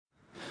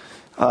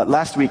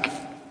Last week,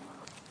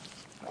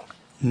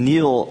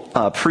 Neil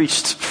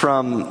preached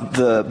from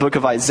the book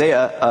of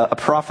Isaiah, a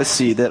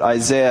prophecy that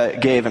Isaiah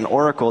gave, an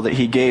oracle that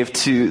he gave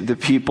to the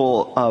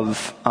people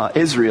of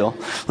Israel,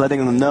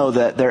 letting them know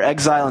that their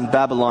exile in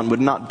Babylon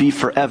would not be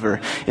forever.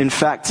 In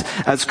fact,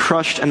 as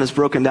crushed and as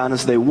broken down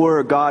as they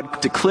were,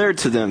 God declared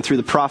to them through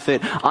the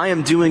prophet, "I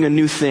am doing a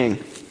new thing."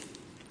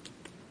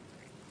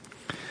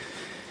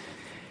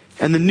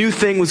 And the new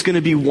thing was going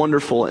to be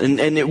wonderful, and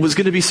it was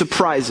going to be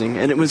surprising,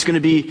 and it was going to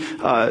be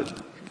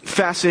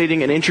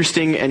fascinating and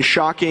interesting and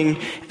shocking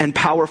and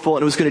powerful,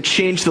 and it was going to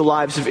change the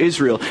lives of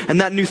Israel. And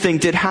that new thing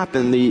did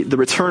happen, the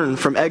return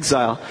from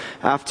exile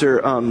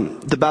after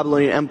the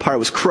Babylonian Empire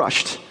was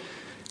crushed.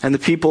 And the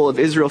people of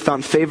Israel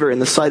found favor in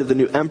the sight of the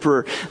new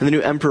emperor, and the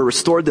new emperor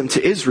restored them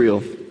to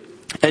Israel.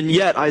 And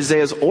yet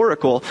Isaiah's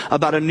oracle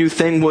about a new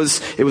thing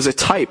was a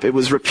type. It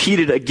was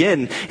repeated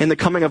again in the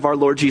coming of our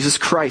Lord Jesus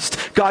Christ.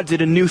 God did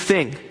a new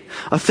thing,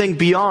 a thing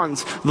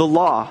beyond the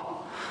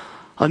law,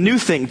 a new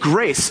thing,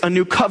 grace, a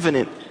new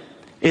covenant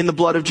in the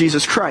blood of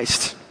Jesus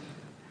Christ.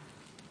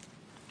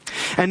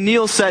 And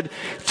Neil said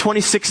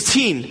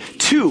 2016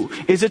 too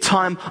is a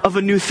time of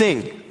a new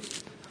thing.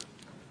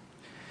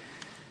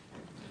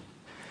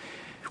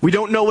 We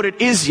don't know what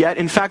it is yet.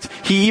 In fact,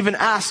 he even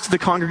asked the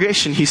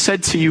congregation, he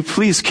said to you,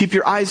 please keep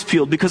your eyes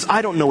peeled because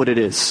I don't know what it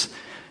is.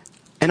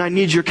 And I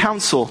need your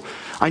counsel.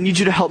 I need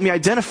you to help me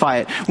identify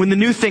it. When the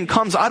new thing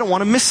comes, I don't want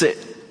to miss it.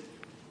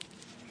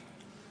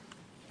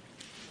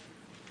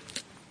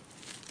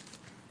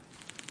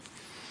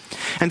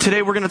 And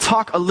today we're going to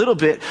talk a little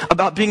bit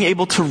about being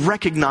able to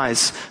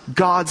recognize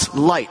God's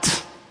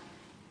light.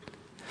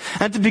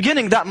 And at the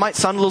beginning, that might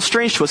sound a little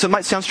strange to us. It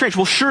might sound strange.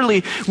 Well,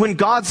 surely when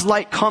God's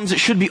light comes, it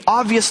should be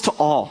obvious to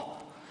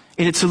all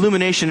in its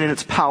illumination and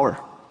its power.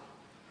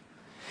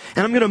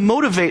 And I'm going to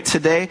motivate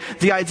today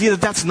the idea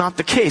that that's not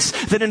the case.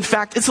 That in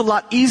fact, it's a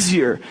lot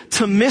easier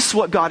to miss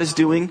what God is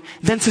doing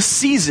than to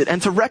seize it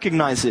and to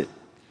recognize it.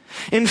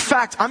 In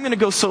fact, I'm going to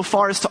go so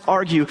far as to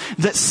argue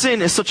that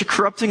sin is such a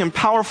corrupting and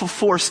powerful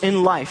force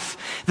in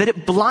life that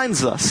it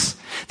blinds us,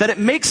 that it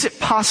makes it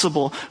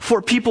possible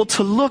for people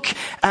to look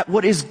at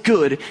what is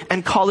good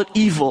and call it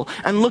evil,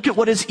 and look at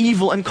what is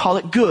evil and call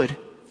it good.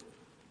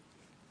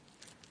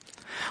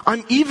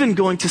 I'm even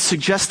going to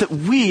suggest that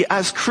we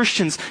as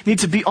Christians need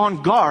to be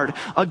on guard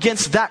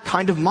against that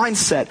kind of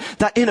mindset,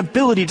 that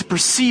inability to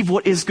perceive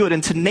what is good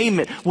and to name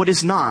it what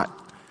is not.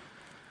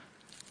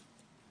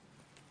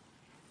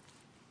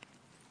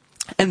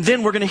 And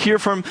then we're going to hear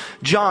from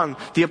John,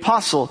 the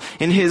apostle,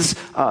 in his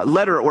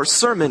letter or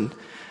sermon,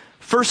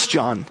 1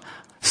 John,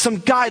 some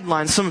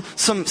guidelines,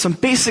 some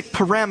basic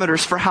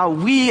parameters for how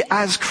we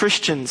as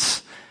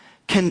Christians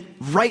can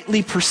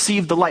rightly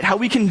perceive the light, how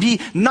we can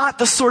be not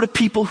the sort of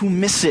people who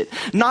miss it,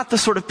 not the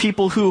sort of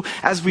people who,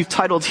 as we've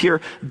titled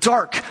here,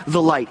 dark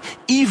the light,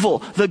 evil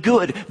the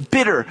good,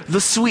 bitter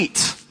the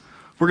sweet.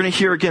 We're going to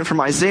hear again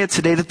from Isaiah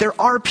today that there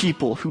are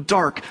people who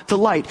dark the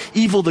light,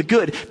 evil the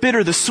good,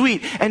 bitter the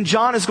sweet. And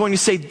John is going to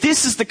say,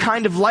 this is the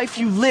kind of life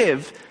you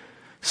live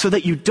so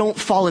that you don't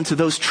fall into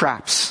those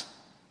traps.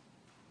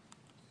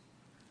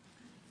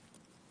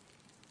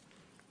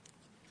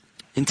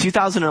 In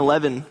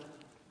 2011,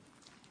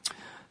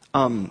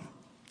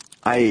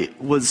 I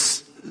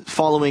was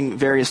following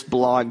various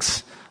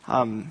blogs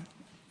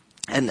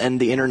and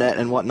the internet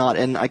and whatnot,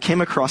 and I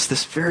came across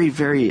this very,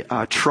 very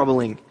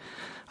troubling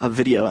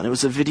video. And it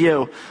was a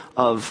video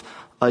of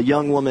a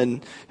young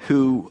woman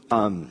who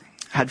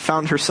had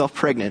found herself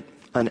pregnant,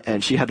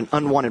 and she had an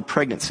unwanted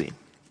pregnancy.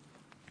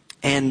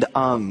 And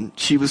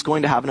she was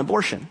going to have an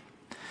abortion.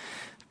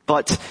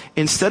 But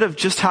instead of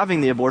just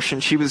having the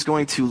abortion, she was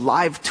going to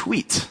live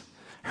tweet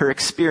her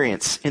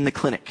experience in the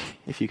clinic,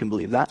 if you can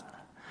believe that.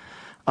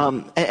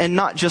 And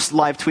not just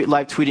live tweet.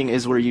 Live tweeting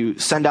is where you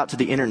send out to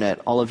the internet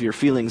all of your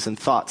feelings and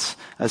thoughts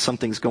as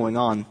something's going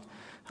on.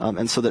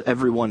 And so that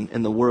everyone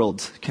in the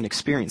world can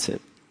experience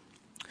it.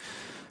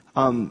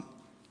 And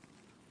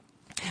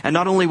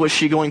not only was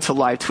she going to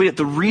live tweet it,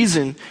 the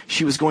reason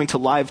she was going to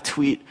live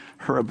tweet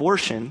her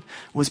abortion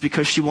was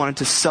because she wanted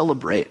to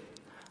celebrate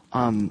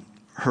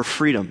her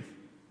freedom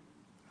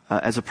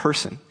as a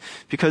person.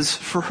 Because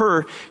for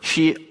her,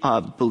 she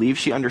believed,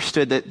 she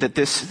understood that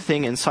this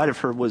thing inside of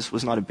her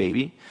was not a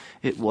baby.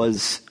 It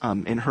was,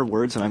 in her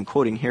words, and I'm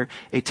quoting here,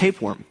 a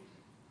tapeworm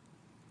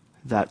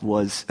that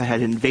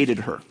had invaded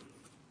her.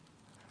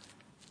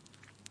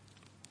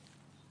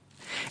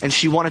 And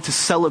she wanted to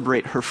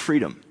celebrate her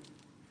freedom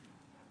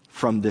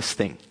from this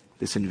thing,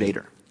 this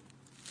invader.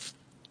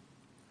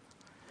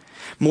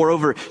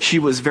 Moreover, she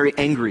was very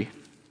angry.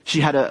 She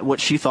had what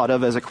she thought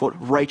of as a, quote,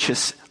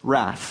 righteous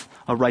wrath,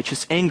 a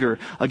righteous anger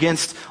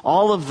against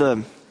all of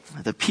the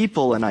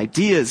people and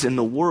ideas in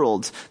the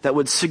world that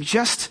would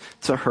suggest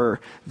to her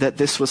that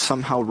this was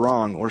somehow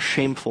wrong or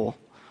shameful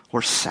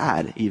or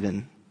sad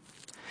even.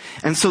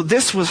 And so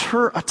this was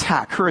her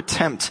attack, her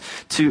attempt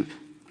to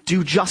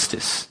do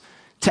justice,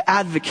 to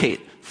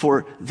advocate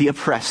for the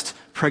oppressed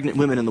pregnant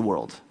women in the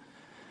world,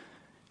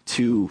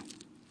 to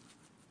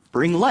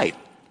bring light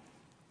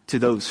to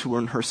those who were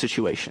in her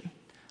situation,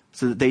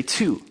 so that they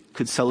too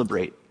could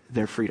celebrate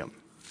their freedom.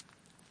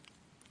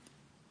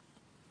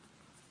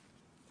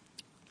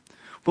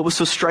 What was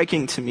so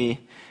striking to me,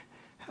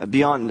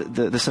 beyond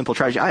the simple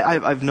tragedy,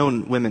 I've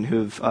known women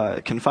who've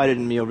confided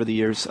in me over the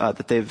years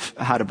that they've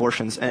had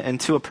abortions, and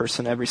to a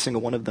person, every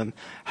single one of them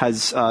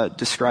has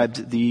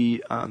described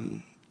the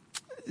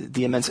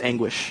immense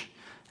anguish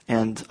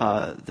and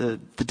the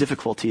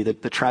difficulty,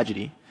 the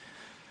tragedy.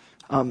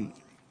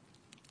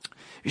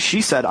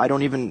 She said,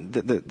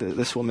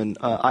 this woman,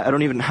 I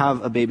don't even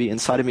have a baby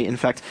inside of me. In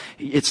fact,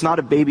 it's not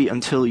a baby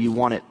until you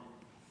want it.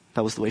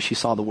 That was the way she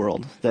saw the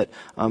world. That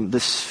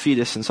this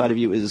fetus inside of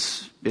you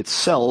it's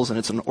cells and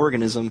it's an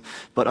organism,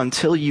 but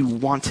until you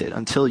want it,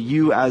 until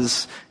you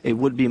as a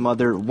would-be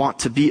mother want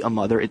to be a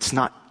mother, it's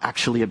not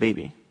actually a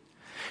baby.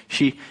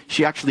 She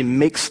actually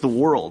makes the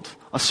world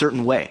a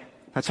certain way.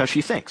 That's how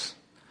she thinks.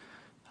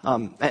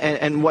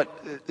 And what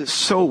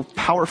so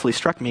powerfully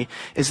struck me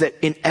is that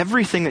in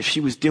everything that she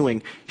was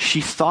doing,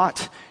 she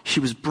thought she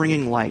was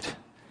bringing light,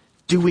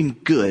 doing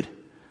good,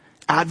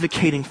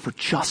 advocating for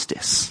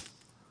justice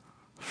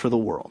for the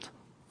world.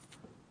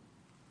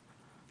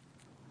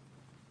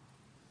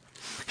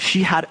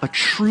 She had a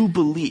true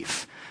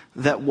belief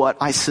that what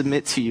I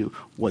submit to you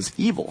was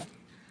evil,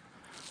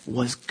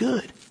 was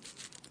good.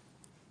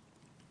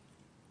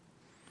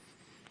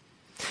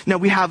 Now,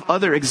 we have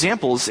other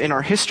examples in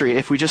our history,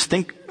 if we just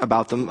think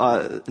about them.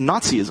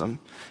 Nazism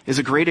is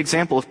a great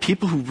example of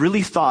people who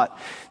really thought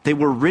they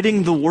were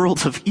ridding the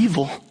world of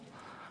evil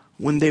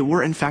when they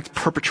were, in fact,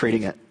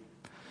 perpetrating it.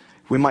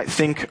 We might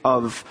think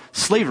of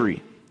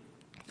slavery.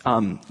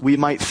 We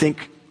might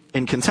think,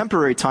 in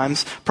contemporary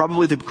times,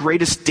 probably the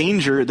greatest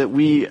danger that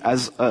we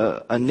as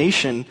a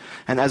nation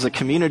and as a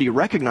community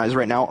recognize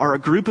right now are a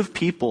group of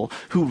people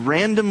who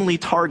randomly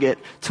target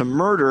to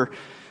murder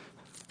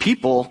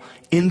people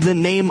in the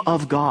name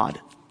of God,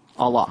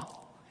 Allah.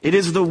 It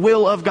is the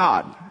will of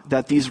God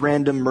that these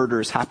random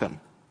murders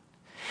happen.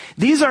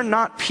 These are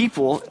not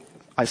people,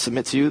 I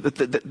submit to you,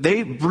 that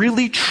they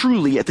really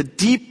truly, at the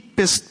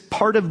deepest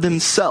part of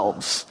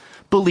themselves,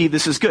 believe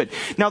this is good.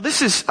 Now,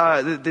 this is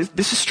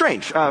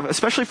strange,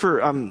 especially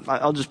for,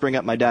 I'll just bring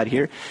up my dad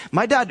here.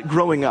 My dad,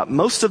 growing up,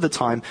 most of the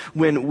time,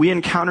 when we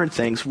encountered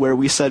things where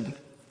we said,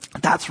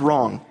 that's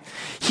wrong,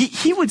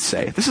 he would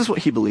say, this is what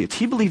he believed.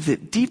 He believed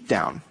that deep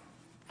down,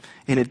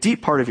 in a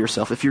deep part of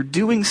yourself, if you're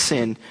doing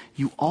sin,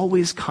 you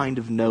always kind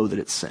of know that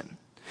it's sin.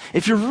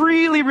 If you're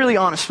really, really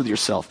honest with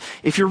yourself,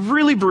 if you're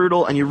really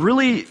brutal and you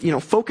really,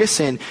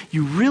 focus in,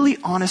 you really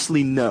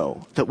honestly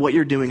know that what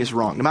you're doing is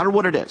wrong, no matter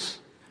what it is.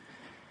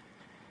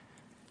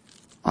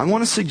 I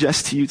want to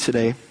suggest to you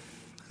today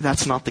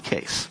that's not the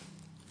case.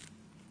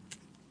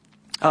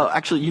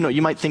 Actually,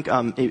 you might think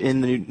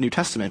in the New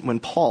Testament when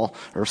Paul,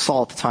 or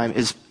Saul at the time,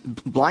 is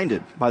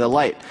blinded by the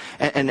light,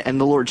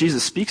 and the Lord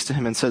Jesus speaks to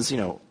him and says,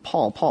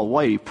 Paul,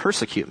 why do you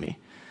persecute me?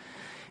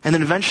 And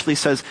then eventually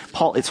says,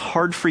 Paul, it's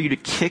hard for you to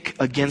kick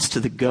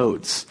against the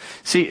goads.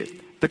 See,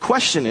 the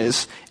question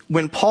is,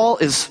 when Paul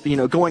is,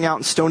 going out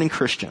and stoning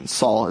Christians,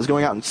 Saul is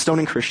going out and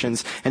stoning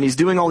Christians, and he's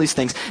doing all these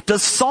things,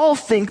 does Saul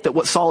think that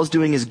what Saul is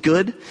doing is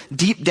good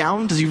deep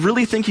down? Does he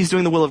really think he's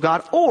doing the will of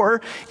God?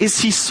 Or is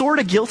he sort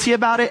of guilty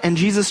about it, and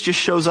Jesus just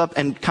shows up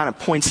and kind of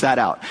points that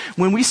out?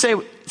 When we say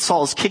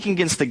Saul is kicking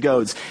against the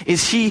goads,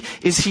 does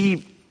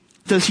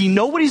he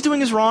know what he's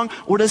doing is wrong,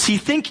 or does he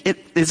think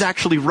it is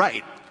actually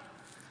right?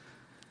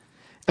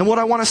 And what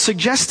I want to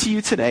suggest to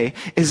you today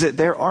is that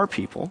there are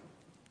people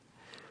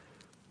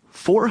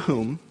for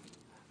whom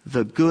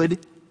the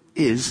good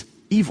is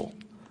evil.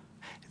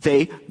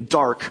 They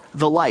dark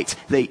the light.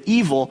 They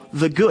evil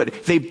the good.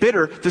 They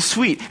bitter the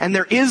sweet. And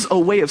there is a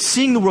way of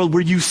seeing the world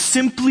where you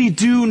simply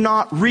do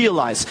not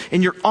realize,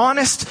 in your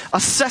honest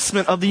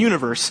assessment of the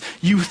universe,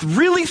 you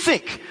really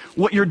think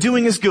what you're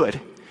doing is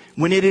good,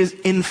 when it is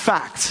in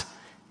fact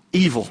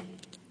evil.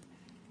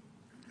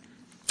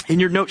 In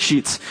your note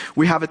sheets,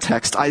 we have a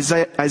text,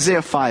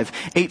 Isaiah 5,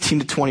 18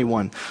 to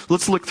 21.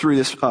 Let's look through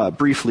this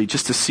briefly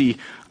just to see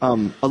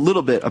a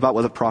little bit about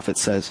what the prophet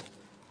says.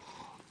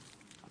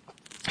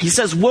 He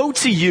says, "Woe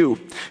to you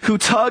who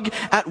tug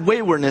at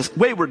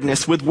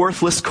waywardness with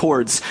worthless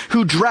cords,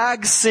 who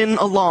drag sin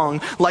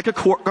along like a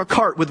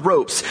cart with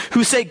ropes,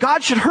 who say,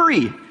 God should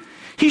hurry.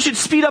 He should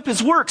speed up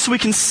his work so we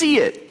can see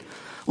it.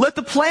 Let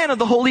the plan of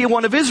the Holy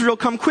One of Israel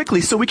come quickly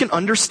so we can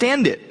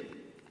understand it.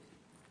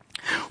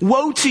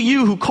 Woe to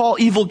you who call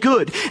evil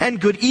good and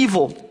good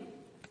evil,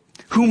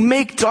 who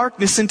make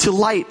darkness into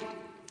light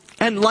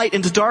and light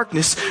into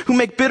darkness, who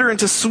make bitter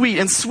into sweet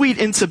and sweet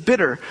into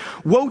bitter.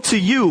 Woe to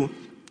you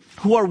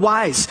who are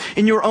wise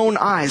in your own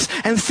eyes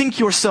and think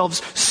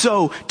yourselves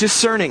so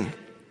discerning."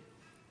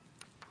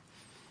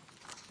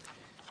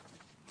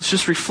 Let's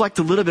just reflect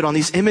a little bit on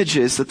these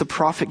images that the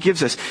prophet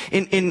gives us.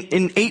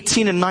 In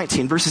 18 and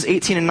 19, verses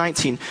 18 and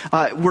 19,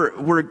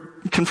 we're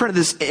confronted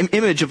this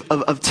image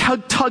of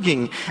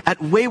tugging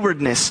at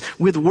waywardness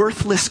with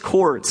worthless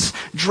cords,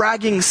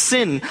 dragging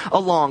sin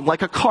along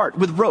like a cart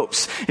with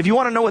ropes. If you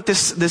want to know what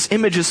this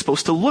image is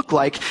supposed to look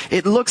like,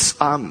 it looks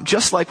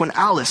just like when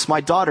Alice,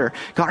 my daughter,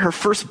 got her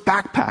first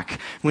backpack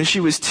when she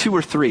was 2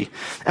 or 3.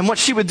 And what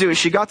she would do is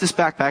she got this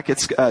backpack.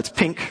 It's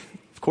pink,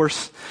 of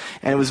course,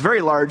 and it was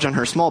very large on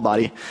her small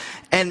body.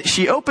 And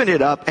she opened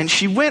it up and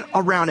she went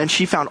around and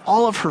she found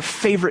all of her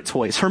favorite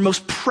toys, her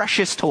most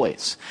precious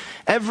toys.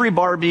 Every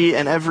Barbie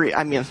and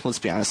let's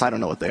be honest, I don't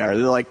know what they are.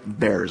 They're like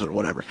bears or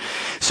whatever.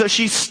 So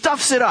she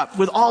stuffs it up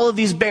with all of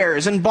these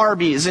bears and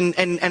Barbies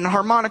and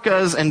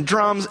harmonicas and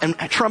drums and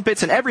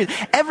trumpets and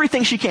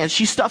everything she can.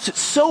 She stuffs it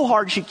so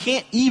hard she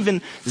can't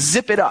even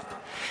zip it up.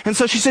 And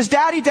so she says,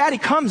 Daddy,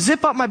 come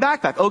zip up my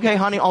backpack. Okay,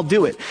 honey, I'll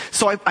do it.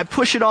 So I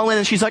push it all in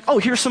and she's like, oh,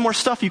 here's some more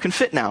stuff you can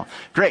fit now.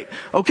 Great.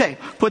 Okay,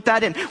 put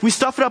that in. We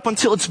stuff it up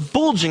until it's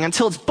bulging,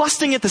 until it's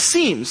busting at the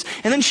seams.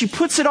 And then she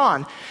puts it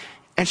on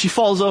and she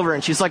falls over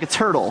and she's like a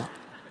turtle.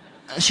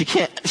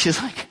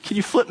 She's like, can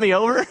you flip me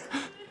over?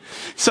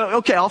 So,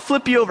 okay, I'll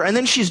flip you over. And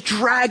then she's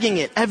dragging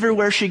it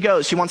everywhere she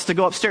goes. She wants to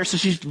go upstairs, so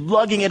she's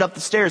lugging it up the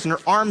stairs and her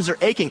arms are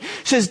aching.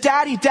 She says,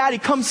 Daddy,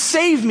 come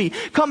save me.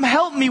 Come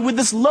help me with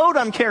this load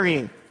I'm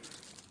carrying.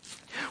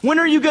 When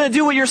are you going to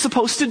do what you're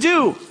supposed to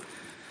do?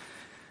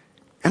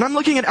 And I'm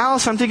looking at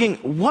Alice, I'm thinking,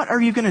 what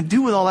are you going to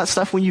do with all that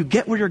stuff when you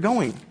get where you're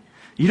going?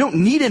 You don't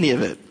need any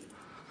of it.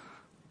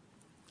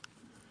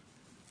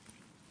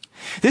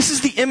 This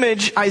is the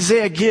image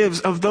Isaiah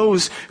gives of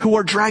those who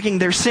are dragging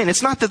their sin.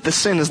 It's not that the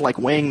sin is like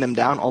weighing them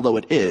down, although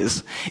it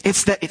is.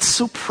 It's that it's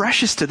so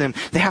precious to them,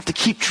 they have to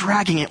keep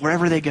dragging it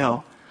wherever they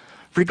go.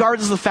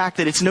 Regardless of the fact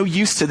that it's no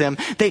use to them,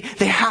 they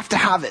have to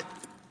have it.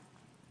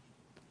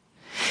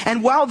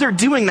 And while they're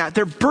doing that,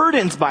 they're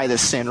burdened by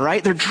this sin,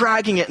 right? They're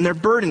dragging it and they're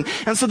burdened.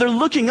 And so they're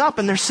looking up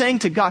and they're saying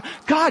to God,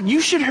 God,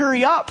 you should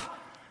hurry up.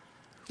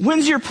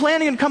 When's your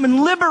planning to come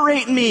and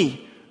liberate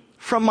me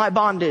from my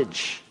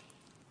bondage?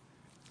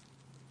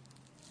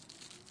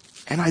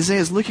 And Isaiah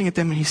is looking at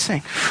them and he's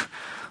saying,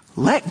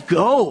 let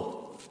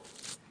go.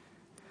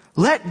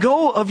 Let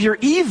go of your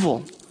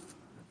evil.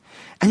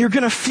 And you're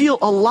going to feel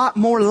a lot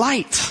more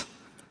light.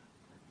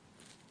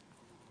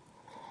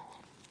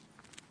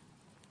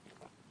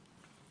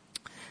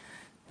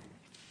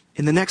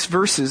 In the next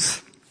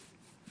verses,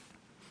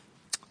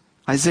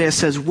 Isaiah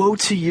says, woe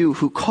to you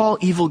who call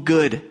evil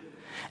good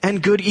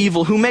and good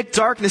evil, who make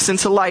darkness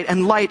into light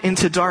and light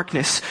into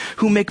darkness,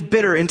 who make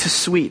bitter into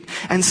sweet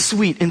and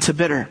sweet into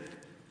bitter.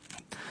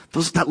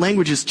 That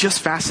language is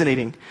just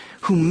fascinating.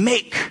 Who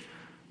make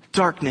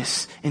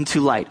darkness into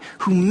light,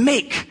 who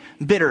make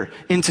bitter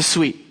into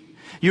sweet.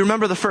 You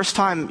remember the first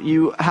time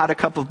you had a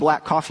cup of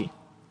black coffee?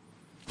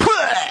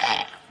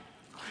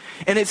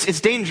 And it's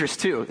dangerous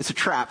too. It's a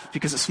trap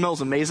because it smells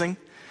amazing.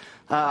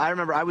 I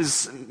remember I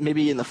was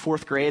maybe in the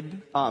 4th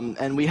grade,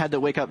 and we had to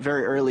wake up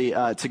very early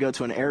to go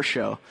to an air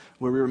show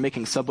where we were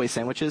making Subway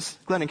sandwiches.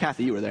 Glenn and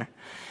Kathy, you were there.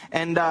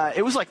 And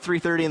it was like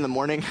 3:30 in the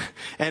morning,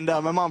 and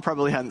my mom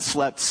probably hadn't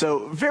slept.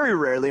 So very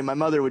rarely my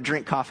mother would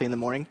drink coffee in the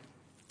morning.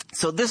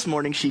 So this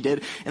morning she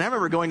did, and I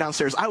remember going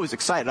downstairs. I was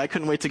excited. I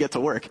couldn't wait to get to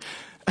work.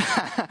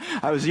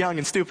 I was young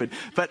and stupid,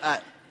 but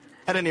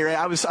at any rate,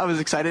 I was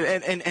excited,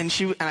 and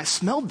I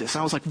smelled this,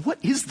 and I was like, what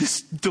is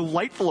this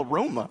delightful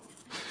aroma?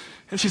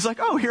 And she's like,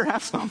 oh, here,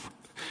 have some.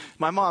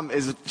 My mom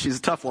she's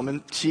a tough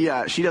woman. She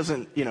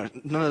doesn't,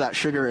 none of that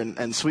sugar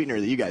and sweetener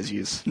that you guys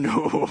use.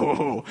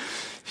 No.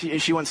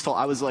 She once told,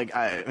 I was like,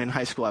 in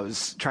high school, I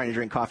was trying to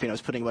drink coffee and I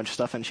was putting a bunch of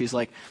stuff in. She's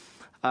like,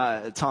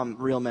 Tom,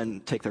 real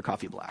men take their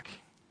coffee black.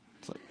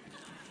 It's like,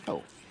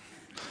 oh,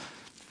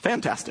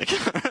 fantastic.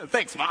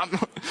 Thanks, Mom.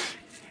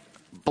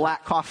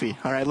 Black coffee.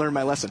 All right, I learned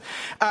my lesson.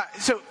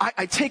 So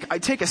I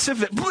take a sip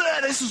of it.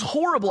 Blah, this is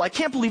horrible. I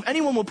can't believe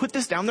anyone will put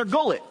this down their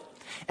gullet.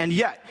 And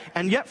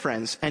yet,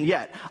 friends,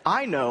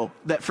 I know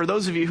that for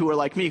those of you who are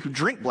like me, who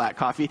drink black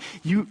coffee,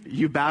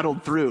 you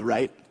battled through,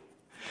 right?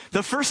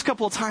 The first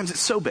couple of times, it's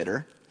so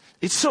bitter.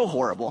 It's so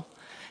horrible.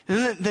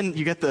 And then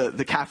you get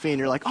the caffeine,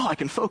 you're like, oh, I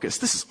can focus.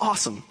 This is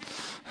awesome.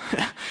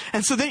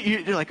 And so then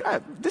you're like,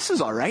 this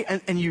is all right.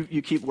 And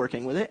you keep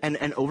working with it.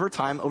 And over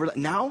time,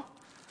 now,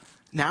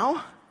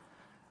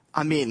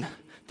 I mean,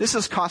 this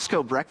is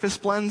Costco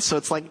breakfast blend, so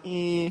it's like,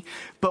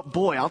 but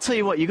boy, I'll tell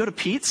you what, you go to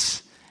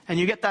Pete's, and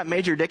you get that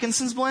Major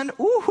Dickinson's blend,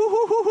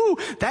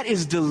 that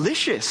is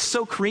delicious,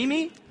 so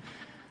creamy,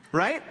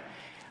 right?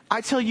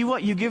 I tell you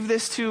what, you give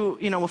this to,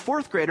 a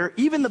 4th grader,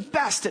 even the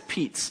best at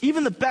Pete's,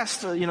 even the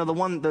best,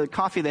 the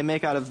coffee they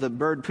make out of the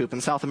bird poop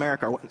in South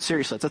America,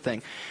 seriously, it's a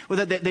thing.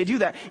 Well, they do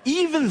that.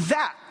 Even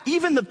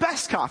the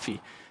best coffee,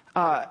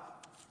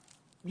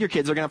 your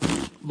kids are going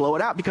to blow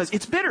it out because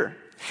it's bitter.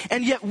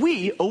 And yet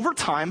we, over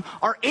time,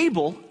 are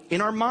able,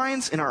 in our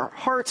minds, in our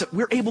hearts,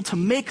 we're able to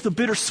make the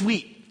bitter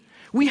sweet.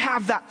 We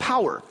have that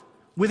power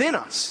within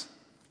us.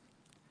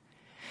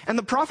 And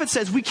the prophet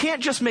says we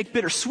can't just make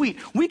bitter sweet,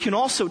 we can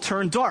also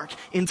turn dark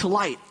into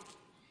light.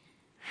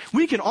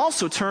 We can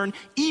also turn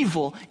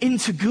evil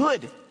into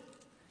good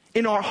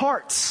in our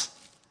hearts.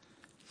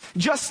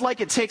 Just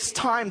like it takes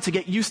time to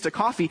get used to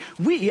coffee,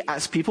 we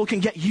as people can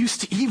get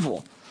used to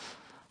evil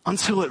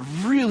until it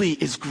really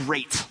is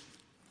great.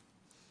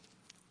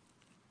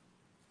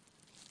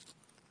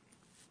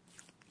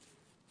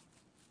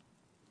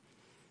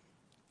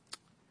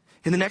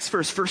 In the next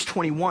verse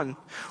 21,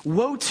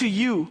 woe to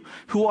you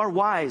who are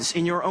wise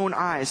in your own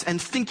eyes and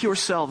think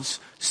yourselves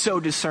so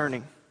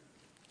discerning.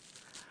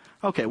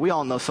 Okay, we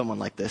all know someone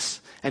like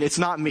this, and it's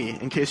not me.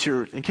 In case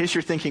you're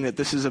thinking that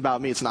this is about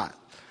me, it's not.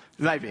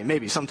 It might be,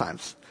 maybe,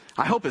 sometimes.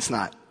 I hope it's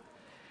not.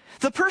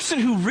 The person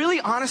who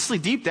really honestly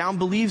deep down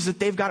believes that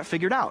they've got it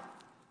figured out.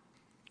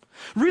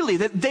 Really,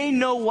 that they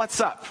know what's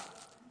up.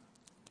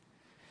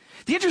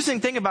 The interesting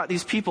thing about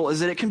these people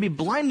is that it can be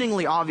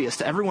blindingly obvious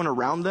to everyone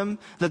around them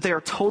that they are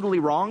totally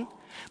wrong,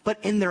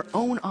 but in their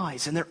own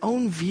eyes, in their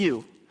own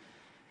view,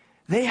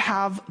 they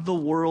have the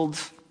world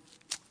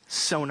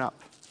sewn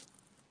up.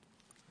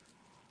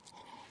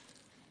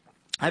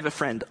 I have a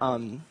friend,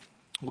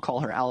 we'll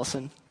call her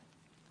Allison.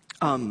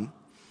 I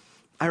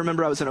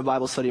remember I was in a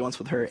Bible study once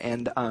with her,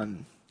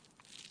 and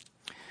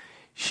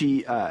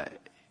she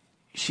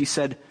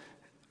said,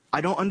 I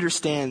don't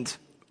understand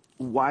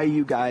why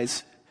you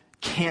guys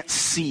can't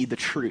see the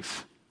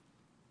truth.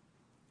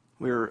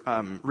 We were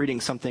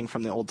reading something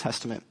from the Old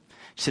Testament.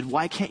 She said,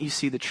 why can't you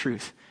see the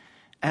truth?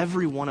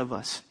 Every one of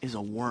us is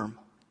a worm.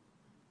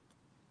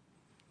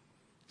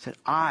 She said,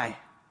 I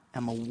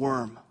am a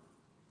worm.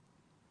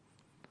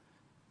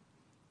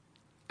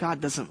 God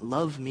doesn't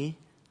love me.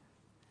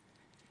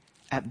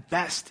 At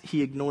best,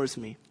 he ignores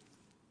me.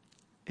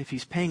 If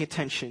he's paying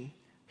attention,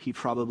 he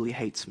probably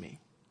hates me.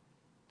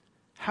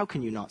 How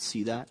can you not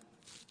see that?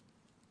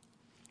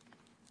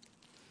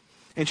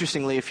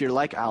 Interestingly, if you're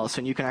like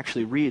Allison, you can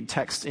actually read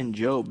texts in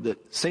Job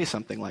that say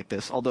something like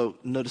this, although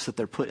notice that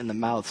they're put in the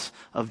mouths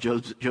of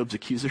Job's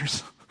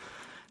accusers.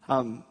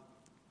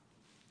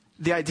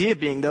 The idea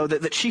being, though,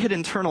 that she had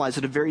internalized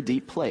at a very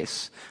deep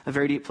place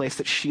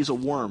that she's a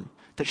worm,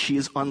 that she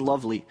is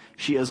unlovely,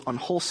 she is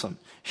unwholesome,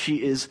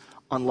 she is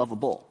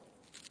unlovable.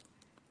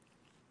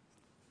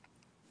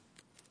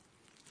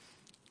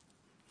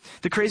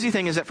 The crazy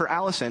thing is that for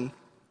Allison,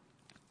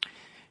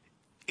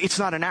 it's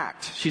not an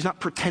act. She's not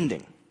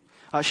pretending.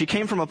 She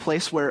came from a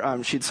place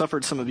where she'd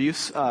suffered some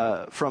abuse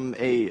from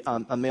a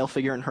male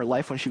figure in her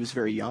life when she was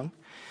very young.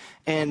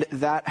 And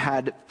that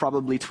had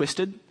probably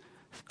twisted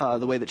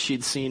the way that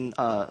she'd seen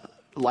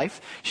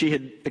life. She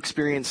had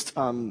experienced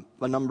a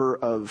number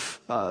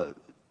of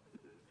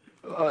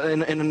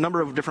in a number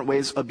of different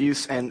ways,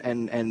 abuse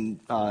and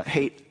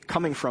hate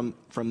coming from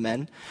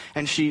men.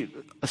 And she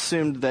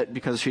assumed that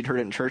because she'd heard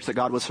it in church that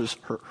God was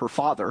her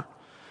father.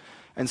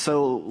 And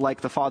so, like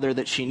the father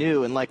that she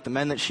knew and like the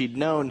men that she'd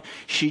known,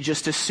 she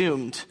just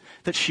assumed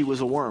that she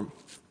was a worm.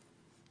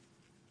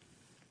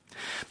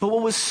 But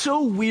what was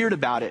so weird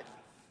about it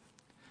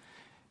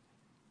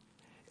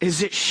is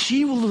that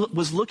she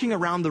was looking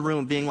around the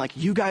room being like,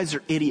 you guys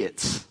are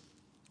idiots.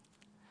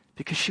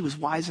 Because she was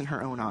wise in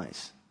her own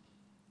eyes.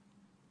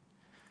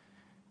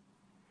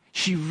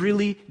 She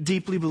really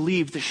deeply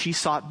believed that she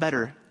saw it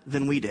better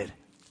than we did.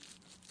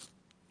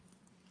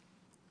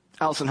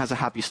 Allison has a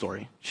happy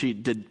story. She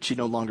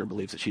no longer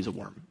believes that she's a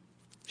worm.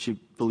 She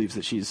believes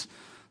that she's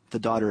the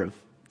daughter of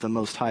the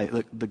Most High,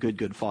 the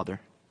good Father.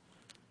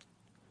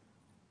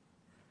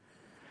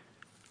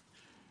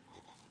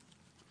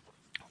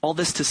 All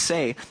this to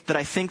say that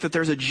I think that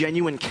there's a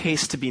genuine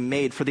case to be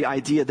made for the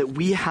idea that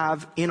we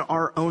have in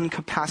our own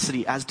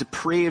capacity as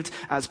depraved,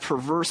 as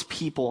perverse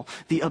people,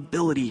 the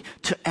ability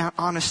to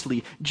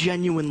honestly,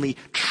 genuinely,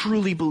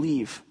 truly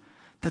believe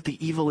that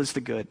the evil is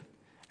the good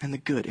and the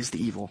good is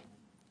the evil.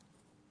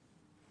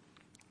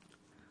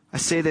 I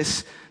say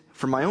this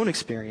from my own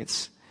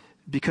experience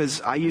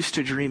because I used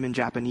to dream in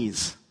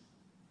Japanese.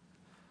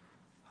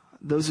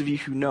 Those of you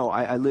who know,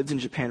 I lived in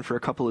Japan for a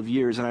couple of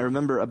years, and I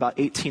remember about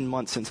 18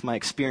 months since my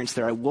experience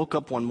there, I woke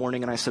up one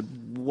morning and I said,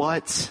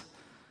 what?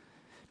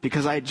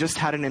 Because I had just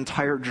had an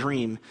entire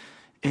dream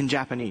in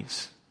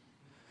Japanese.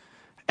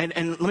 And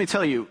let me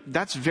tell you,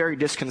 that's very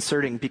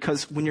disconcerting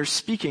because when you're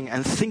speaking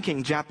and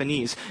thinking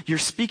Japanese, you're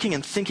speaking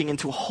and thinking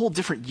into a whole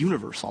different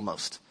universe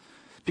almost.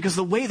 Because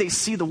the way they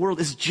see the world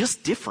is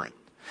just different.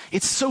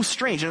 It's so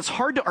strange, and it's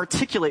hard to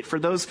articulate for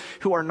those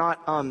who are not,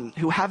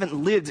 who haven't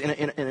lived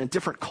in a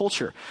different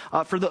culture.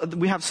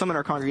 We have some in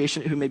our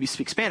congregation who maybe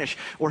speak Spanish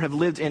or have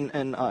lived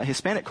in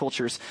Hispanic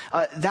cultures.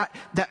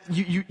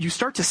 You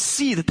start to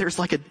see that there's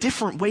like a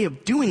different way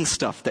of doing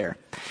stuff there.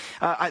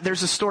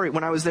 There's a story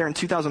when I was there in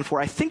 2004.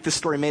 I think this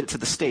story made it to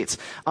the States.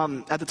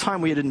 At the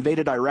time, we had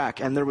invaded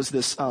Iraq, and there was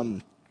this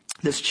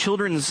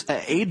children's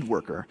aid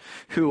worker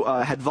who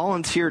had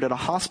volunteered at a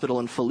hospital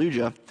in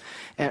Fallujah,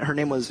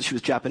 and she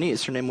was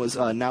Japanese. Her name was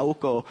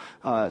Naoko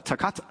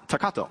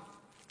Takato.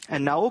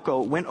 And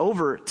Naoko went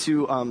over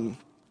to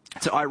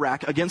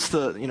Iraq against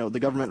the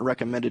government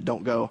recommended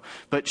don't go,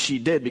 but she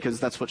did because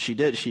that's what she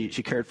did. She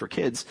cared for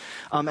kids,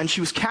 and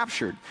she was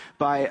captured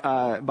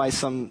by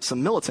some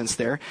militants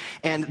there,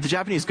 and the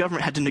Japanese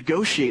government had to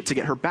negotiate to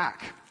get her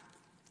back.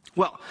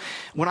 Well,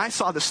 when I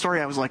saw this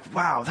story, I was like,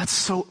 wow, that's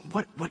so,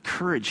 what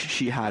courage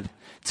she had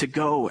to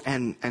go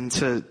and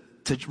to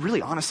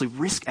really honestly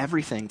risk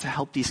everything to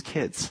help these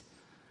kids.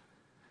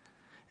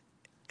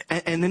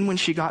 And then when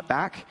she got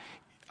back,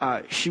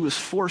 she was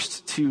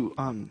forced to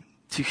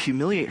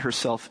humiliate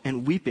herself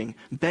and weeping,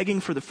 begging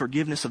for the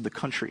forgiveness of the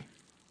country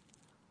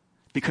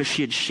because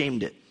she had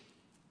shamed it.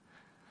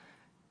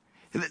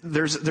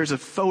 There's a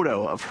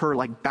photo of her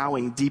like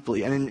bowing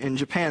deeply. And in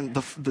Japan,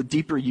 the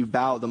deeper you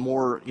bow, the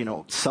more,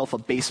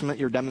 self-abasement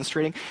you're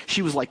demonstrating.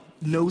 She was like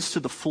nose to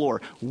the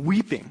floor,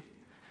 weeping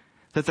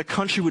that the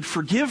country would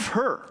forgive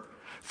her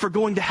for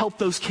going to help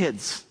those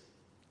kids.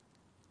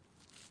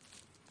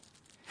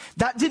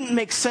 That didn't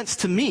make sense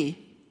to me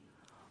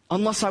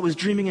unless I was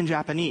dreaming in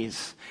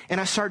Japanese.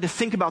 And I started to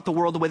think about the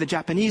world the way the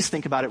Japanese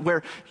think about it,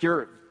 where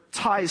your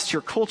ties to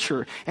your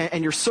culture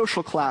and your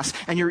social class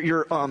and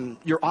your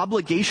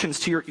obligations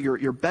to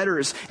your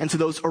betters and to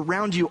those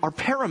around you are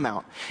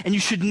paramount. And you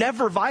should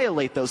never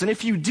violate those. And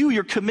if you do,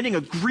 you're committing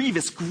a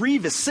grievous,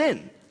 grievous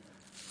sin.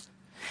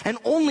 And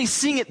only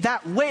seeing it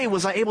that way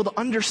was I able to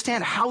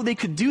understand how they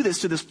could do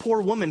this to this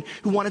poor woman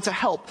who wanted to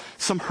help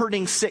some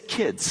hurting, sick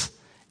kids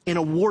in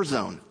a war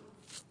zone.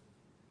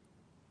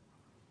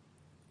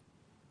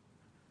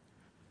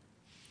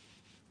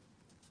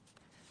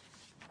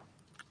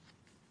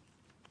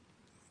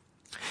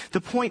 The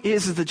point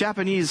is the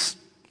Japanese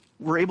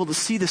were able to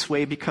see this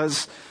way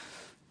because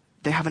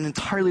they have an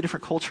entirely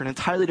different culture, an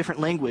entirely different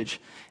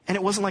language. And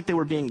it wasn't like they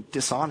were being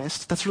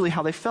dishonest. That's really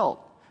how they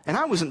felt. And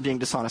I wasn't being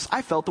dishonest.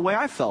 I felt the way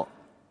I felt.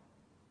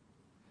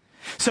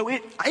 So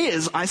it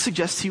is, I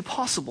suggest to you,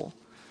 possible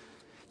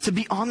to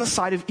be on the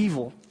side of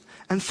evil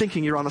and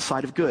thinking you're on the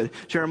side of good.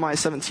 Jeremiah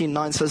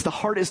 17:9 says, "The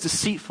heart is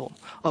deceitful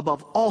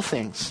above all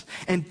things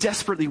and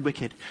desperately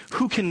wicked.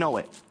 Who can know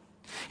it?"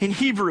 In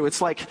Hebrew, it's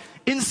like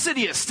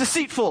insidious,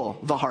 deceitful,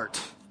 the heart.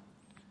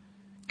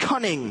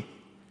 Cunning.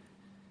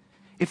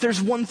 If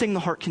there's one thing the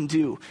heart can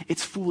do,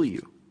 it's fool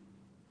you.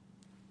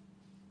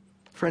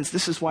 Friends,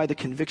 this is why the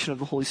conviction of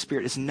the Holy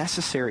Spirit is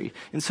necessary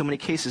in so many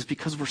cases,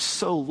 because we're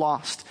so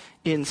lost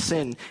in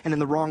sin and in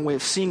the wrong way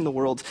of seeing the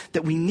world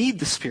that we need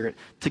the Spirit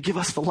to give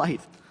us the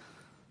light.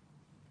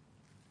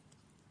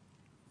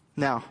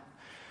 Now,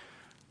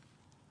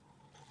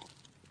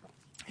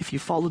 if you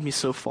followed me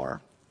so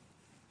far,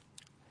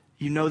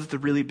 you know that the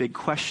really big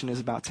question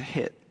is about to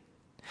hit.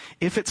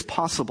 If it's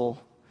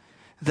possible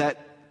that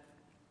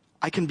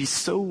a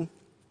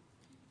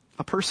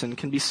person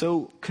can be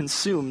so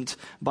consumed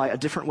by a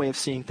different way of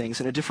seeing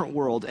things in a different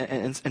world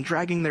and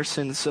dragging their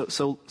sins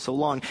so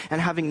long and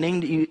having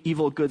named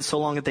evil good so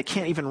long that they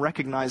can't even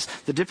recognize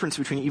the difference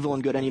between evil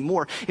and good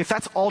anymore, if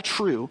that's all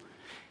true,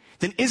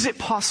 then is it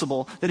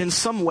possible that in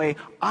some way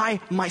I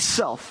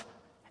myself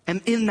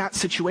am in that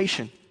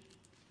situation?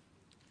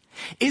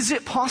 Is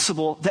it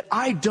possible that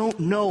I don't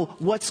know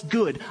what's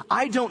good?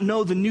 I don't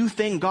know the new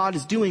thing God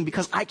is doing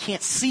because I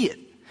can't see it.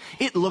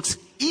 It looks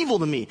evil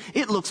to me.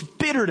 It looks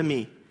bitter to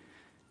me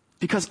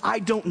because I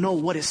don't know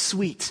what is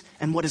sweet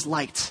and what is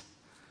light.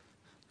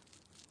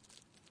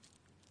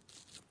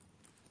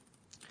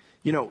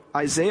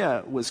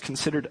 Isaiah was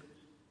considered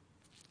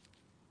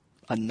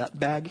a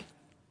nutbag.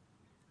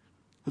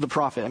 The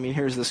prophet.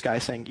 Here's this guy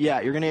saying,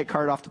 yeah, you're going to get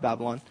carted off to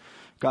Babylon.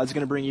 God's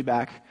going to bring you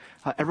back.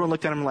 Everyone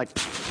looked at him like,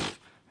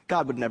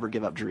 God would never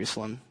give up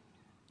Jerusalem.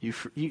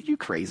 You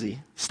crazy.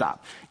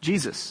 Stop.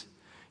 Jesus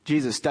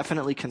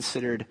definitely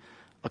considered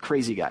a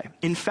crazy guy.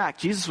 In fact,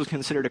 Jesus was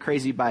considered a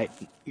crazy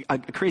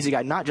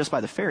guy not just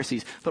by the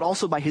Pharisees, but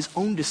also by his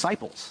own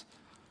disciples.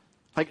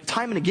 Like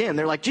time and again,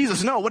 they're like,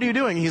 Jesus, no, what are you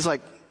doing? He's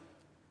like,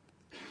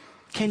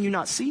 can you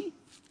not see?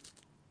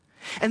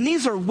 And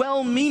these are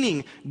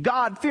well-meaning,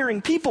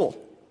 God-fearing people.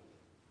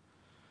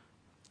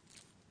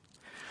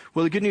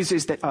 Well, the good news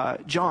is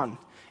that John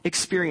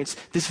experienced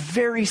this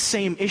very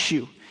same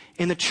issue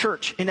in the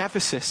church in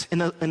Ephesus in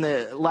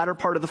the latter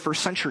part of the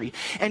first century.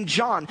 And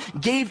John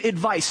gave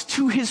advice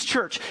to his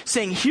church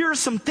saying, here are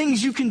some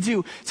things you can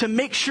do to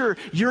make sure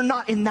you're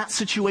not in that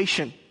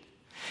situation.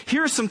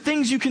 Here are some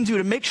things you can do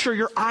to make sure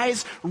your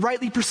eyes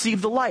rightly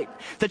perceive the light,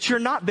 that you're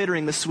not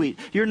bittering the sweet,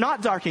 you're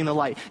not darkening the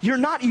light, you're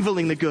not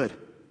eviling the good.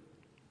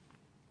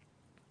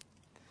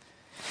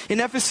 In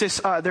Ephesus,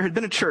 there had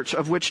been a church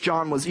of which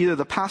John was either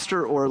the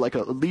pastor or like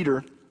a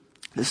leader.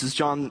 This is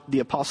John, the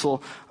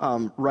apostle,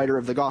 writer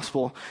of the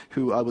gospel,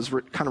 who was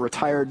kind of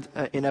retired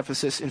in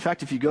Ephesus. In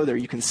fact, if you go there,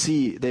 you can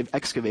see they've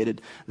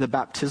excavated the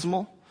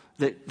baptismal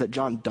that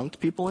John dunked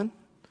people in.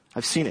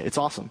 I've seen it. It's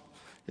awesome.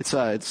 It's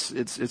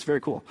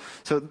very cool.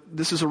 So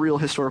this is a real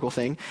historical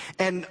thing.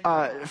 And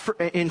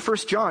in 1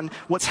 John,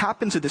 what's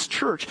happened to this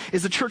church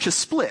is the church is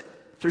split.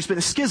 There's been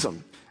a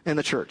schism in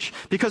the church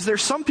because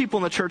there's some people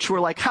in the church who are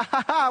like,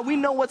 we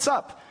know what's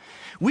up.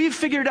 We've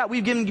figured out,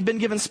 we've been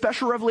given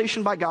special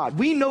revelation by God.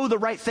 We know the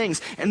right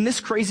things. And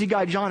this crazy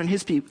guy, John, and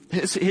his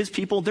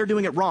people, they're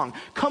doing it wrong.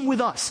 Come with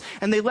us.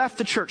 And they left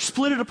the church,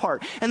 split it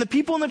apart. And the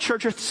people in the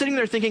church are sitting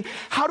there thinking,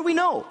 how do we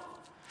know?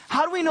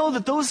 How do we know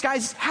that those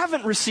guys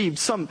haven't received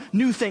some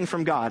new thing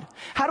from God?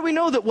 How do we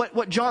know that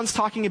what John's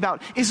talking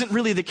about isn't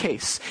really the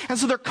case? And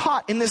so they're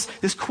caught in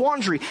this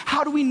quandary.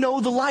 How do we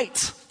know the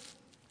light?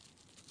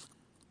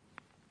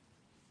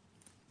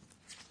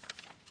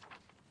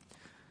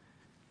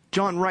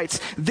 John writes,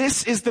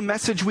 "This is the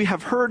message we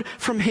have heard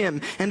from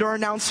him and are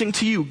announcing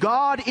to you.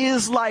 God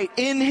is light.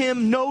 In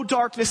him, no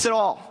darkness at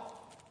all."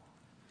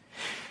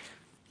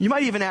 You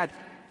might even add,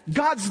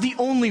 God's the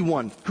only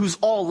one who's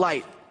all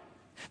light.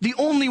 The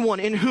only one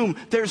in whom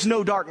there's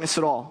no darkness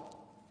at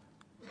all.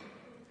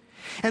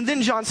 And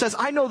then John says,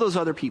 I know those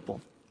other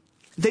people.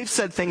 They've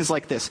said things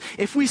like this.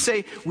 If we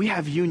say we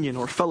have union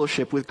or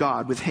fellowship with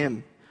God, with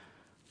him,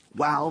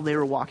 while they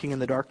were walking in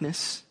the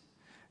darkness,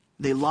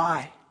 they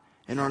lie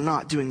and are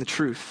not doing the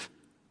truth.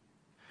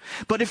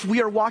 But if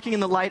we are walking in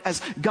the light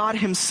as God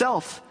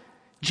himself,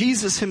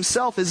 Jesus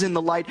himself is in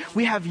the light,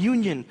 we have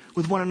union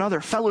with one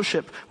another,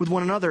 fellowship with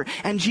one another,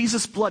 and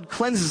Jesus' blood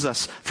cleanses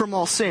us from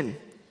all sin.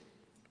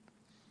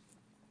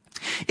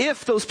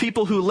 If those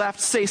people who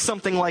left say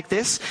something like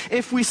this,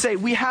 if we say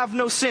we have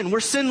no sin, we're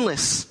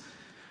sinless,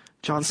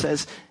 John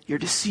says, you're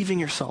deceiving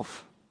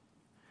yourself.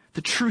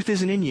 The truth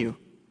isn't in you.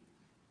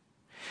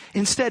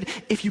 Instead,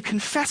 if you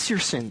confess your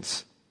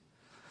sins,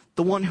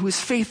 the one who is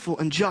faithful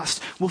and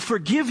just will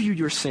forgive you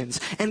your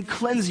sins and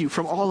cleanse you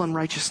from all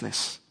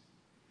unrighteousness.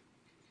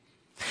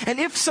 And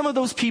if some of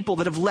those people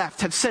that have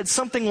left have said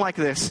something like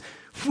this,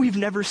 we've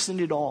never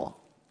sinned at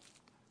all.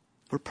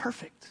 We're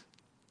perfect.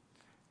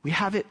 We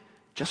have it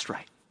just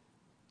right.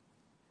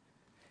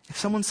 If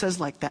someone says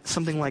like that,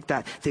 something like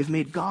that, they've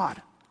made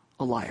God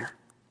a liar.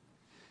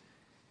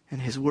 And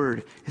his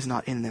word is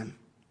not in them.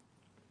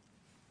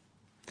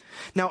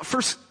 Now, at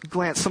first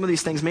glance, some of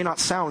these things may not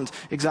sound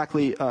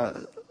exactly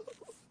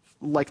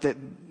like that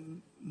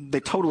they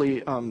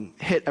totally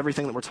hit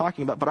everything that we're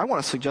talking about, but I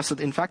want to suggest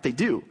that in fact they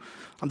do.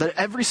 That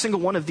every single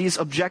one of these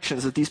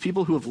objections that these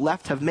people who have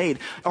left have made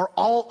are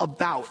all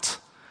about,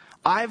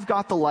 I've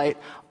got the light,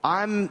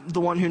 I'm the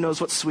one who knows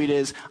what sweet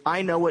is,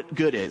 I know what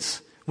good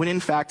is, when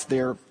in fact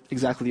they're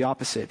exactly the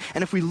opposite.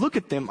 And if we look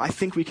at them, I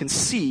think we can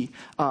see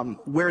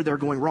where they're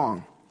going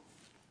wrong.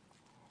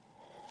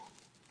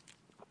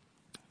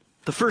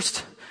 The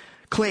first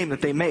claim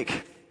that they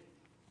make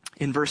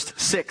in verse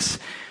 6,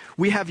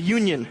 we have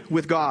union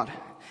with God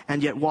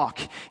and yet walk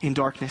in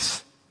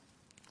darkness.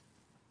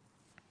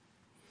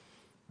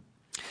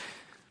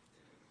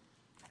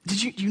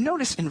 Did you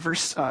notice in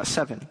verse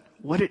 7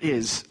 what it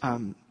is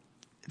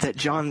that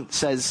John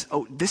says,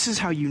 oh, this is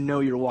how you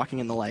know you're walking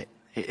in the light.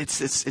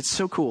 It's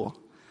so cool.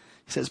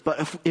 He says,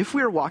 but if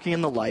we are walking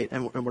in the light,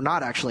 and we're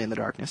not actually in the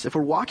darkness, if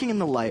we're walking in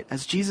the light,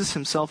 as Jesus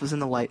himself is in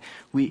the light,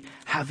 we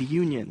have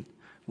union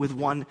with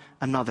one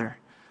another.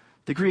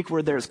 The Greek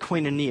word there is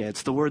koinonia.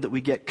 It's the word that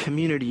we get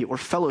community or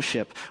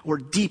fellowship or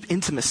deep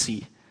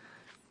intimacy.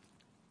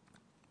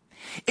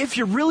 If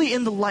you're really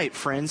in the light,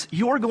 friends,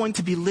 you're going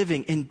to be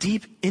living in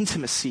deep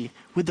intimacy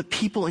with the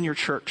people in your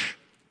church.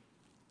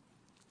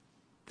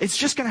 It's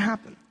just going to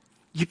happen.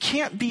 You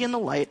can't be in the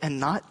light and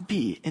not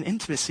be in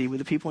intimacy with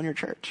the people in your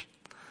church.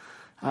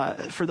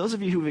 For those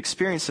of you who have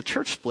experienced a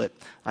church split,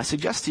 I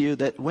suggest to you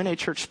that when a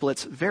church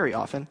splits, very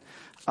often,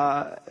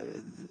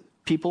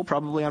 people,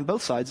 probably on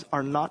both sides,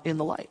 are not in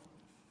the light.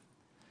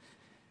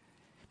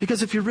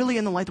 Because if you're really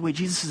in the light the way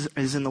Jesus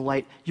is in the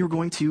light, you're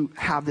going to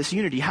have this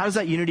unity. How does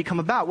that unity come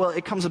about? Well,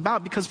 it comes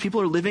about because people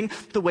are living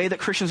the way that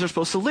Christians are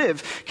supposed to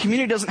live.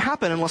 Community doesn't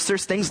happen unless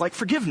there's things like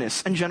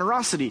forgiveness and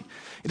generosity.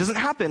 It doesn't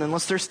happen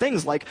unless there's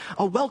things like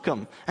a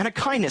welcome and a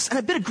kindness and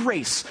a bit of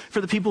grace for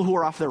the people who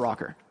are off their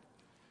rocker.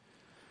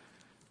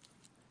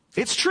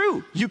 It's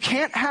true. You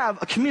can't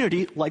have a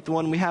community like the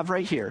one we have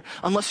right here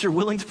unless you're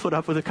willing to put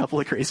up with a couple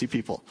of crazy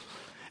people.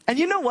 And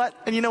you know what?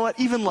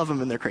 Even love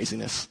them in their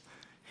craziness.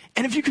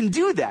 And if you can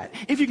do that,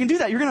 you're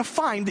going to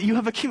find that you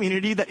have a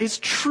community that is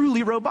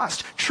truly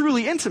robust,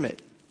 truly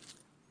intimate.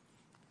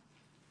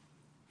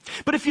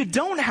 But if you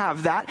don't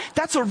have that,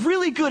 that's a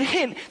really good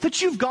hint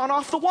that you've gone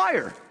off the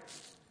wire.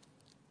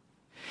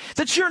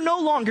 That you're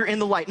no longer in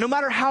the light, no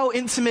matter how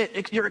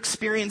intimate your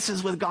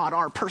experiences with God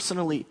are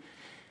personally.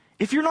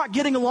 If you're not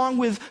getting along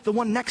with the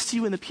one next to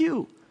you in the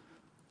pew,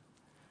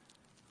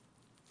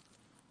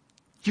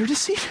 you're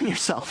deceiving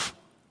yourself.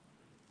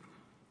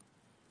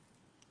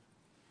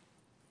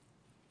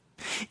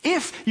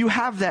 If you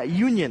have that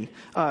union,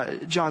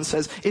 John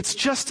says, it's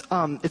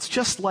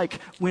just like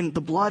when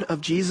the blood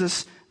of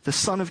Jesus, the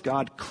Son of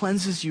God,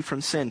 cleanses you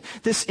from sin.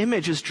 This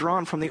image is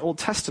drawn from the Old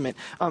Testament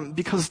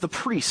because the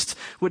priest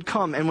would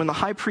come, and when the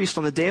high priest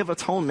on the Day of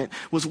Atonement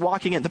was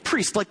walking in, the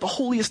priest, like the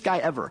holiest guy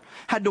ever,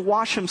 had to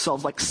wash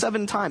himself like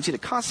 7 times. He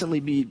had to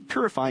constantly be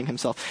purifying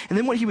himself. And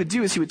then what he would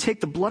do is he would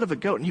take the blood of a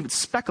goat and he would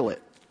speckle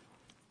it.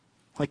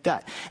 Like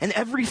that. And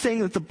everything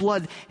that the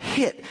blood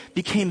hit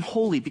became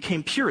holy,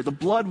 became pure. The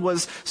blood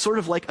was sort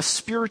of like a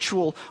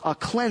spiritual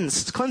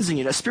cleansing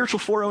it, a spiritual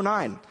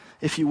 409,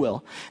 if you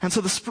will. And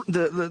so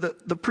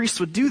the priests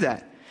would do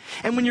that.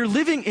 And when you're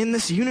living in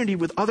this unity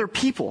with other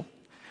people,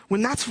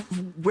 when that's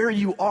where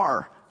you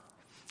are,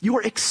 You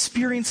are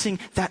experiencing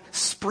that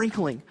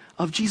sprinkling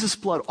of Jesus'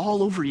 blood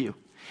all over you.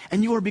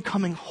 And you are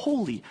becoming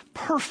holy,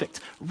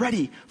 perfect,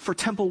 ready for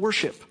temple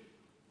worship.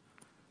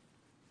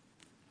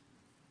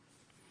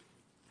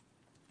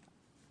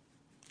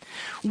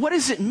 What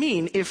does it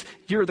mean if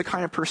you're the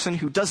kind of person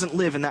who doesn't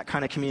live in that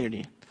kind of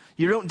community?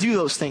 You don't do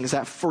those things,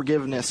 that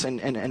forgiveness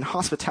and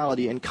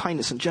hospitality and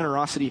kindness and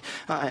generosity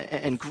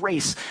and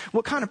grace.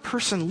 What kind of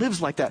person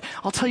lives like that?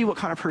 I'll tell you what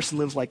kind of person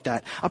lives like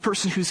that. A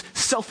person who's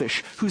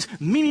selfish, who's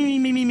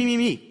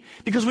me.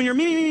 Because when you're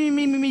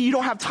me, you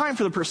don't have time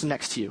for the person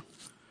next to you.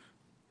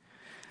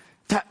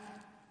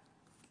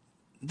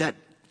 That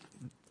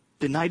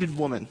benighted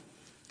woman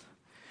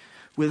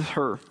with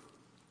her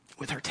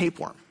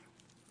tapeworm.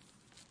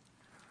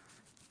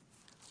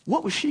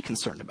 What was she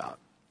concerned about?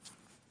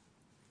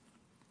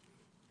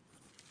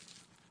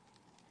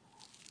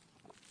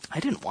 I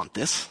didn't want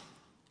this.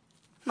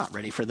 I'm not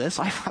ready for this.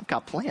 I've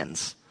got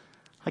plans.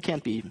 I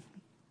can't be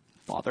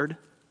bothered.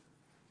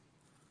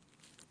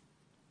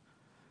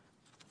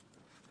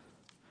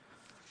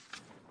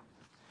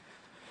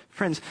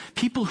 Friends,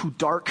 people who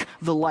dark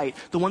the light,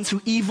 the ones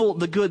who evil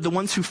the good, the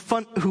ones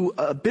who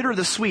bitter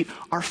the sweet,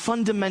 are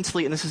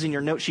fundamentally, and this is in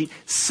your note sheet,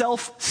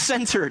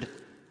 self-centered.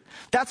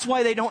 That's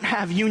why they don't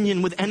have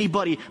union with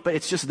anybody, but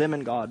it's just them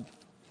and God.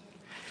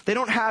 They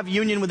don't have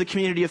union with the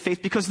community of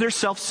faith because they're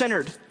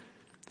self-centered.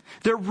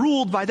 They're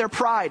ruled by their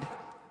pride.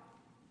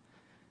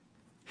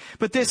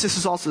 But this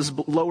is also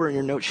lower in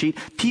your note sheet.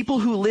 People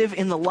who live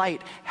in the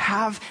light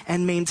have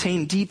and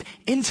maintain deep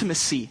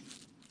intimacy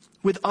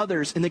with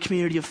others in the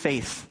community of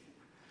faith.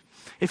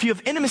 If you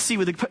have intimacy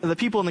with the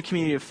people in the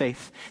community of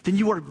faith, then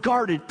you are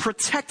guarded,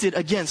 protected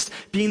against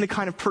being the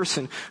kind of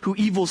person who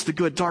evils the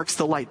good, darks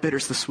the light,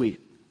 bitters the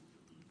sweet.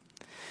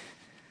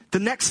 The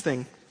next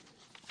thing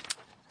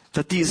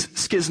that these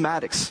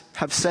schismatics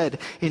have said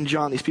in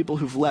John, these people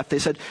who've left, they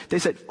said,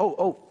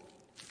 oh,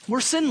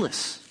 we're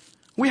sinless.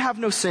 We have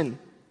no sin.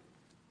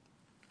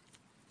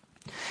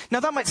 Now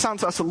that might sound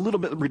to us a little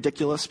bit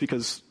ridiculous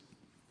because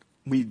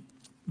we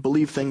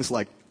believe things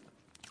like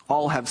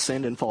all have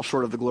sinned and fall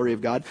short of the glory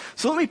of God.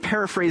 So let me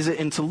paraphrase it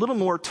into a little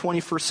more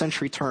 21st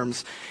century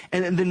terms,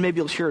 and then maybe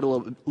you'll hear it a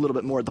little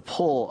bit more, the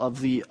pull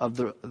of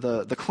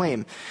the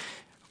claim.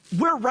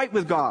 We're right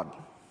with God.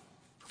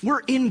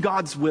 We're in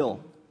God's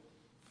will.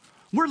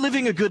 We're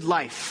living a good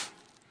life.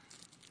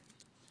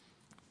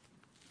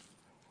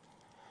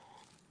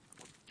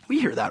 We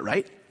hear that,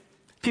 right?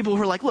 People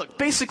who are like, look,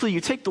 basically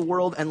you take the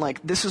world and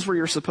like, this is where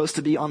you're supposed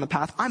to be on the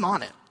path. I'm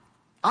on it.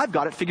 I've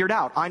got it figured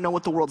out. I know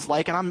what the world's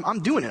like and I'm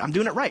doing it. I'm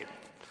doing it right.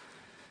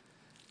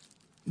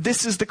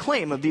 This is the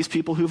claim of these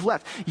people who've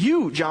left.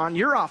 You, John,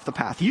 you're off the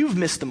path. You've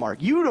missed the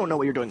mark. You don't know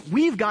what you're doing.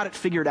 We've got it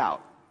figured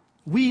out.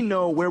 We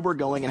know where we're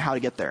going and how to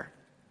get there.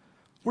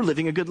 We're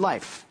living a good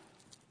life.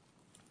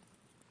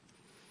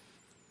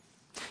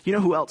 You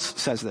know who else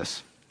says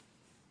this?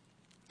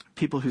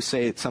 People who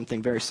say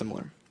something very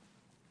similar.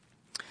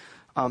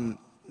 When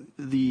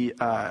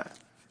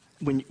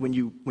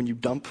you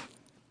dump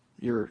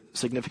your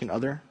significant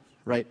other,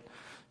 right?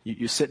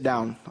 You sit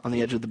down on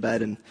the edge of the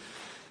bed and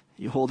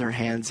you hold her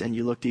hands and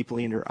you look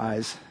deeply into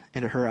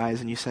her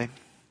eyes, and you say,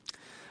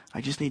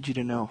 I just need you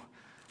to know,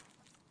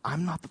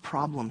 I'm not the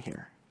problem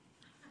here.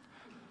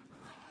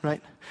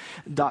 Right? ...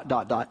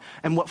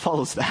 And what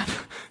follows that?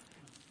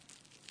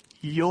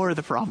 You're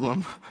the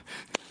problem.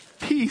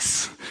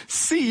 Peace.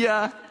 See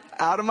ya.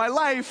 Out of my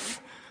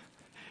life.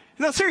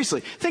 No,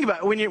 seriously. Think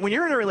about it. When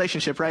you're in a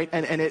relationship, right?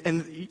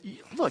 And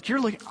look,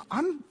 you're like,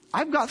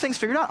 I've got things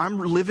figured out. I'm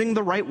living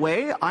the right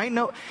way. I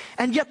know.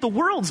 And yet the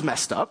world's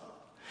messed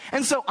up.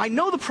 And so I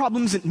know the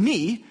problem isn't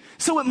me.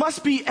 So it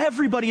must be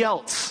everybody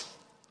else.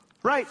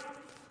 Right?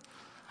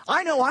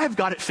 I know I've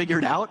got it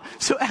figured out.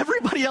 So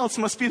everybody else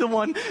must be the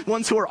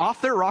ones who are off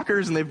their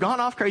rockers and they've gone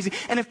off crazy.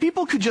 And if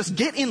people could just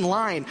get in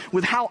line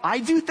with how I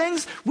do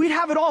things, we'd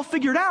have it all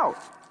figured out.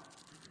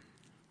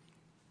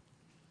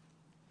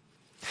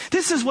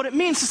 This is what it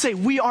means to say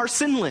we are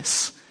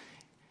sinless.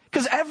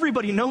 Because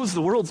everybody knows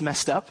the world's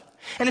messed up.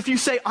 And if you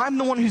say, I'm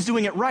the one who's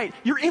doing it right,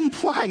 you're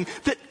implying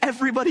that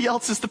everybody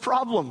else is the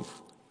problem.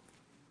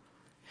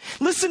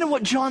 Listen to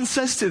what John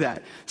says to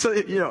that. So,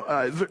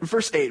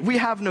 verse 8, we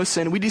have no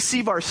sin. We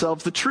deceive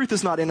ourselves. The truth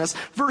is not in us.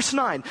 Verse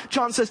 9,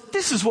 John says,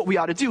 this is what we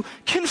ought to do.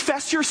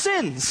 Confess your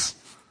sins.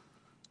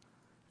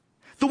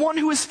 The one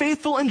who is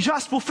faithful and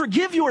just will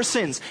forgive your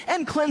sins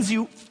and cleanse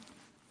you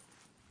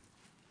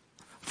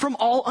from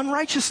all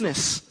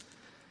unrighteousness.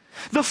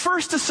 The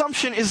first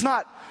assumption is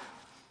not,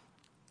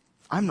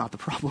 I'm not the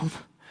problem.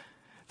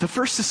 The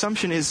first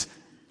assumption is,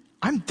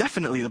 I'm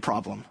definitely the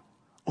problem,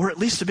 or at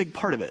least a big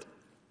part of it.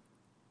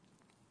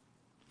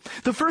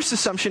 The first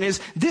assumption is,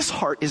 this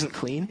heart isn't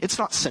clean. It's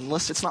not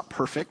sinless. It's not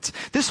perfect.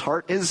 This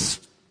heart is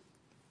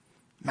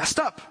messed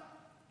up.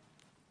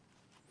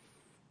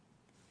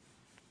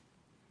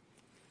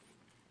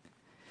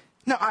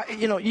 Now,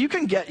 you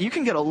can get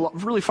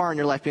really far in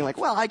your life being like,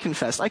 well, I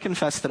confess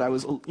that I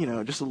was,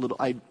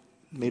 I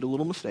made a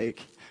little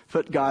mistake.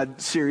 But God,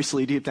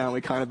 seriously, deep down,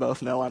 we kind of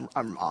both know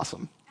I'm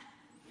awesome.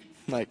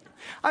 Like,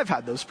 I've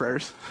had those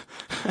prayers.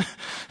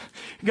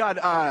 God,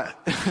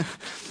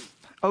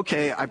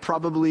 okay, I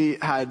probably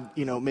had,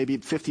 maybe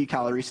 50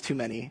 calories too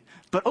many.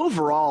 But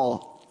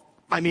overall,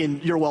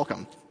 you're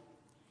welcome.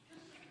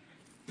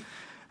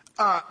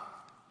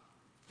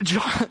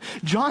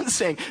 John's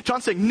saying,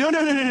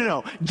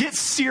 no. Get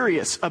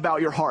serious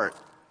about your heart.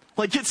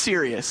 Like, get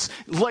serious.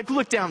 Like,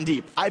 look down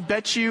deep. I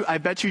bet you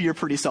you're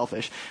pretty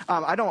selfish.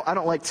 I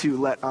don't like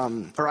to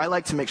I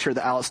like to make sure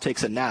that Alice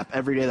takes a nap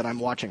every day that I'm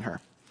watching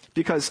her.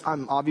 Because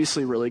I'm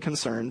obviously really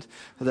concerned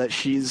that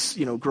she's,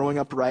 growing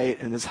up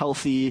right and is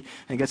healthy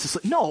and gets to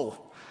sleep.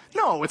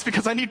 No, it's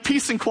because I need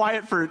peace and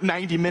quiet for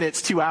 90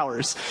 minutes, 2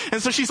 hours.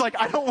 And so she's like,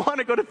 I don't want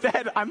to go to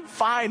bed. I'm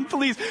fine.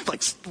 Please.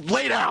 Like,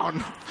 lay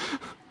down.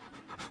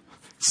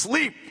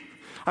 Sleep.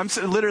 I'm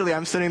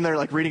sitting there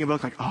like reading a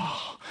book like,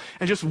 oh,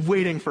 and just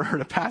waiting for her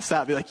to pass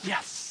out. Be like,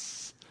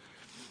 yes.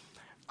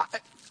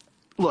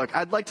 Look,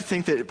 I'd like to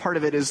think that part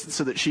of it is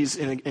so that she's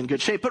in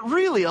good shape, but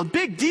really a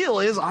big deal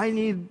is I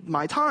need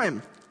my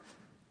time.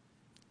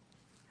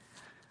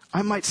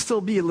 I might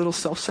still be a little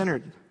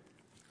self-centered.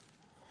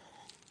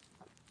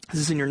 This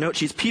is in your note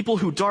sheets. People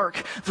who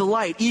dark the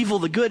light, evil,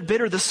 the good,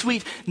 bitter, the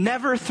sweet,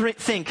 never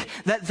think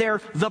that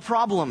they're the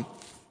problem.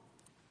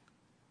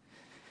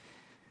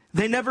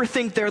 They never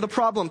think they're the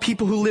problem.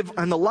 People who live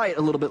on the light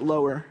a little bit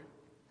lower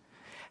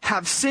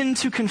have sin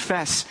to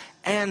confess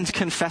and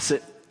confess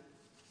it.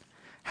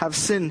 Have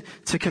sin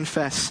to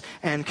confess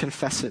and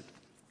confess it.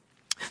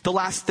 The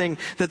last thing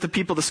that the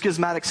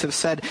schismatics have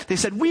said, they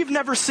said, we've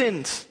never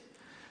sinned.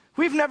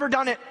 We've never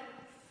done it.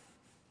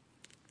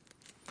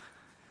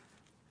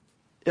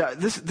 Yeah,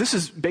 this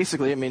is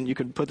basically, you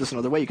could put this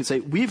another way. You could say,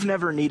 we've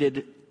never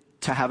needed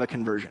to have a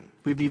conversion.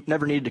 We've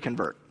never needed to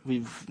convert.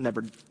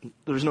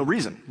 There's no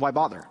reason. Why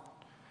bother?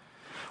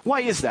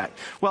 Why is that?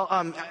 Well,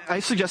 I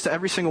suggest to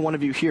every single one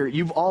of you here,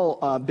 you've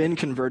all been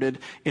converted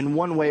in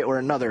one way or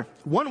another.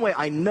 One way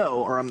I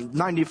know, or I'm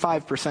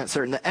 95%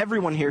 certain that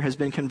everyone here has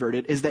been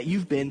converted, is that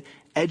you've been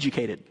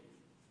educated.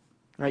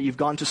 Right? You've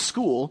gone to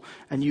school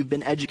and you've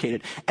been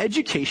educated.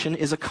 Education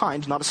is a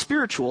kind, not a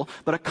spiritual,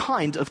 but a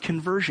kind of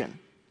conversion.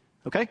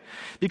 Okay?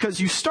 Because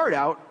you start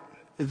out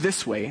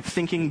this way,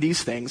 thinking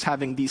these things,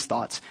 having these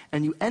thoughts,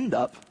 and you end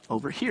up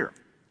over here.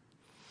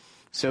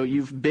 So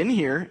you've been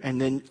here, and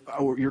then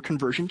your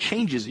conversion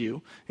changes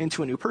you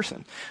into a new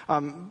person.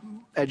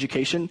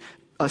 Education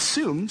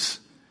assumes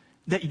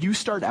that you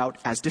start out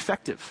as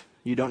defective.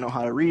 You don't know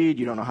how to read,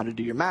 you don't know how to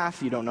do your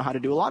math, you don't know how to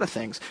do a lot of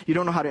things. You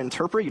don't know how to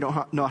interpret, you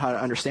don't know how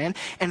to understand.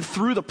 And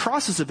through the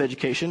process of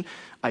education,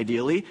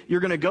 ideally, you're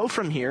going to go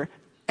from here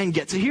and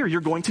get to here.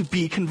 You're going to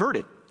be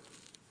converted.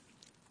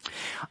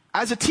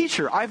 As a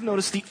teacher, I've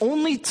noticed the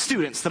only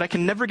students that I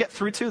can never get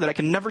through to, that I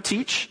can never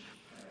teach,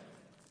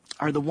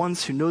 are the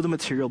ones who know the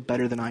material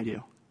better than I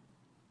do.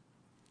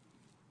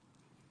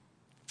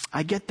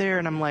 I get there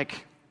and I'm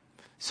like,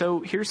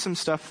 so here's some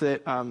stuff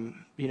that,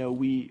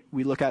 we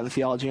look at in the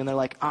theology, and they're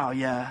like, oh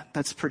yeah,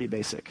 that's pretty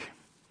basic.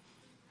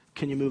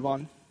 Can you move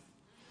on?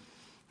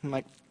 I'm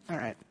like, all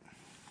right,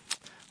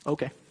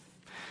 okay.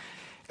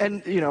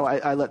 And,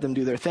 I let them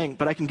do their thing,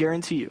 but I can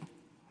guarantee you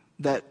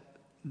that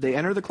they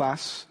enter the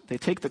class, they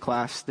take the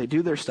class, they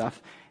do their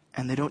stuff,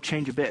 and they don't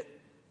change a bit.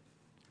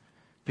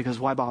 Because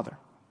why bother?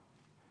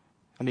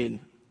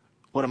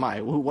 What am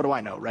I? What do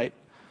I know, right?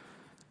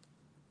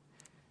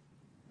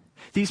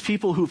 These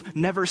people who've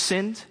never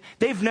sinned,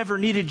 they've never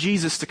needed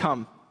Jesus to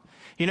come.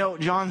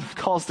 John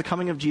calls the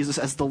coming of Jesus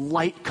as the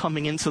light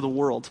coming into the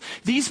world.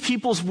 These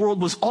people's world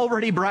was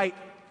already bright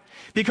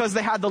because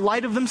they had the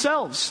light of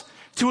themselves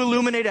to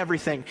illuminate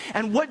everything.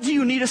 And what do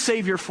you need a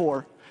Savior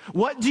for?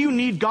 What do you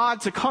need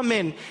God to come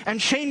in and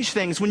change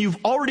things when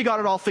you've already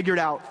got it all figured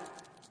out?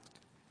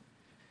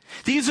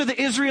 These are the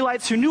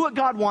Israelites who knew what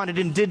God wanted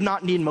and did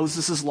not need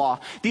Moses' law.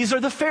 These are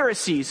the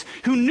Pharisees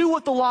who knew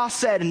what the law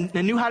said and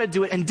knew how to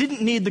do it and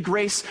didn't need the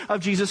grace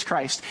of Jesus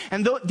Christ.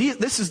 And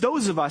this is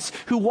those of us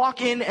who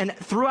walk in and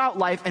throughout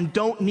life and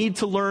don't need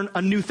to learn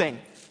a new thing.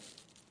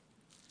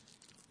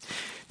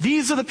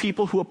 These are the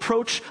people who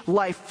approach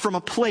life from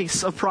a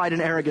place of pride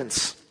and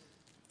arrogance.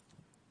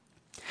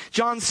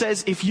 John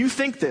says, if you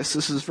think this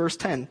is verse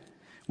 10,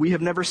 we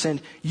have never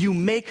sinned, you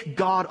make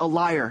God a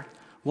liar.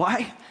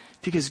 Why?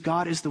 Because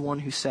God is the one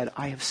who said,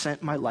 I have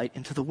sent my light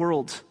into the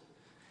world.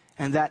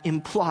 And that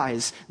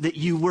implies that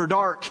you were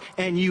dark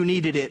and you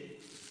needed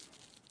it.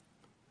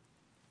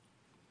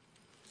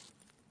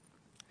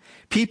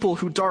 People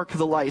who dark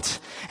the light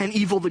and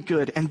evil the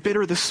good and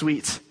bitter the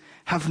sweet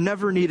have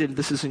never needed,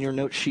 this is in your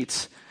note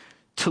sheets,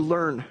 to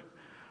learn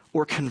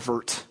or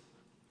convert.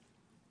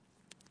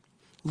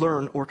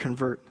 Learn or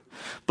convert.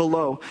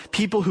 Below,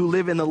 people who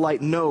live in the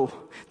light know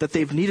that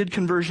they've needed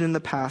conversion in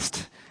the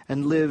past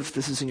and live,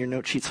 this is in your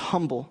note sheets,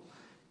 humble,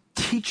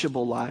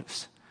 teachable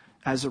lives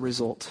as a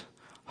result.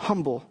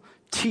 Humble,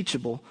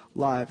 teachable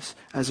lives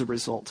as a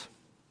result.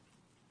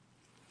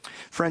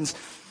 Friends,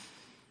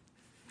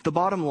 the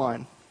bottom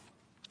line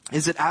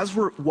is that as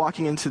we're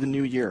walking into the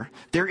new year,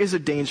 there is a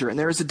danger, and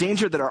there is a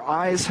danger that our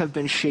eyes have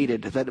been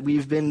shaded, that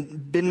we've been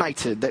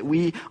benighted, that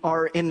we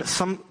are in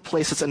some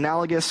place that's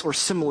analogous or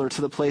similar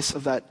to the place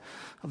of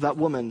that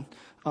woman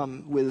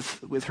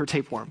with her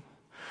tapeworm,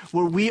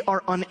 where we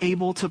are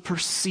unable to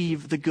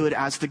perceive the good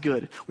as the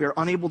good. We are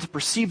unable to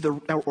perceive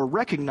or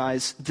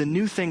recognize the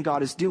new thing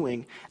God is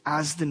doing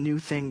as the new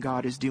thing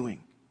God is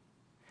doing.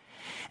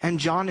 And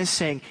John is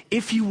saying,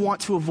 if you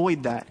want to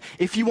avoid that,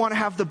 if you want to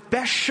have the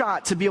best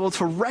shot to be able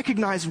to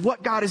recognize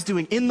what God is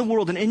doing in the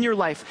world and in your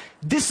life,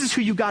 this is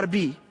who you got to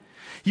be.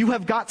 You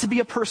have got to be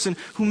a person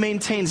who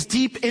maintains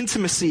deep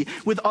intimacy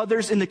with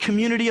others in the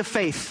community of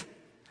faith.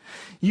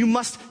 You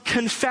must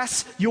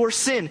confess your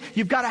sin.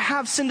 You've got to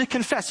have sin to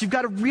confess. You've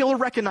got to really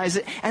recognize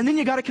it, and then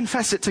you got to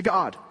confess it to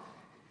God.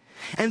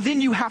 And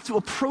then you have to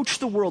approach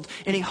the world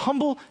in a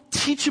humble,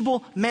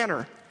 teachable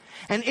manner.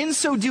 And in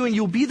so doing,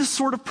 you'll be the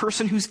sort of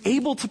person who's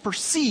able to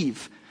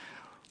perceive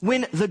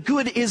when the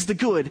good is the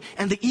good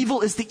and the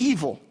evil is the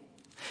evil.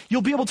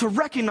 You'll be able to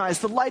recognize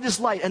the light is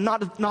light and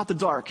not the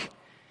dark.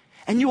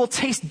 And you will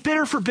taste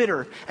bitter for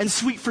bitter and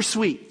sweet for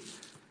sweet.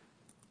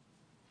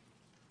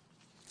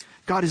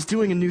 God is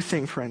doing a new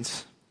thing,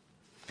 friends.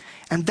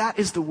 And that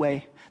is the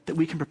way that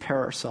we can prepare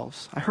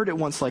ourselves. I heard it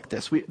once like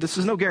this. This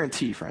is no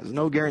guarantee, friends.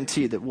 No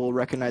guarantee that we'll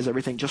recognize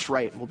everything just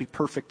right and we'll be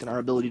perfect in our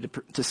ability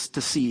to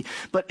see.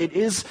 But it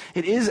is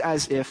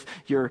as if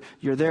you're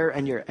there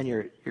and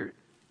you're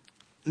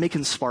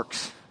making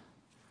sparks,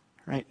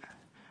 right?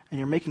 And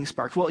you're making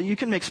sparks. Well, you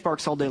can make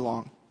sparks all day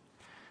long,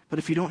 but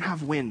if you don't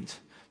have wind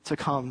to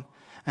come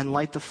and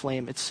light the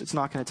flame, it's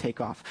not going to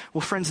take off.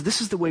 Well, friends, this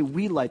is the way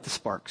we light the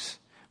sparks.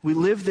 We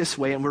live this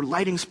way, and we're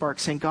lighting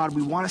sparks, saying, God,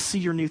 we want to see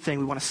your new thing.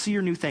 We want to see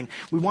your new thing.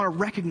 We want to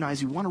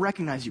recognize you. We want to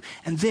recognize you.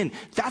 And then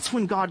that's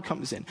when God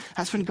comes in.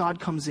 That's when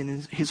God comes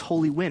in his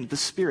holy wind. The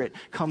Spirit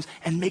comes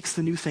and makes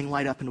the new thing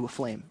light up into a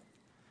flame.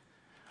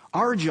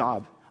 Our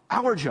job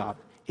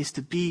is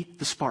to be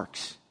the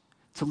sparks,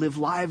 to live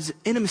lives of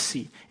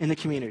intimacy in the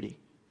community,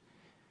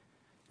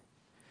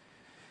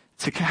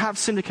 to have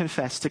sin to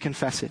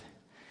confess it,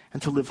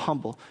 and to live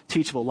humble,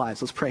 teachable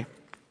lives. Let's pray.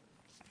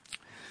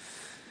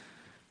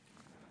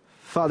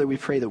 Father, we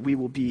pray that we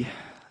will be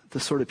the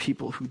sort of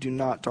people who do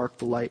not dark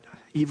the light,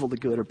 evil the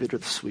good, or bitter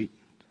the sweet.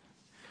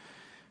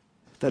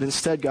 That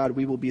instead, God,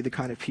 we will be the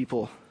kind of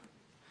people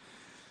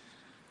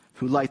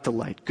who light the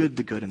light, good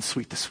the good, and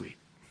sweet the sweet.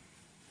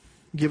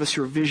 Give us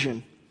your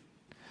vision.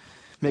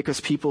 Make us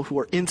people who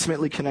are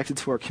intimately connected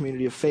to our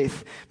community of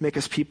faith. Make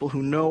us people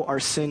who know our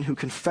sin, who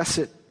confess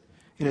it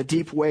in a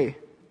deep way.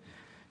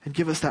 And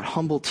give us that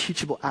humble,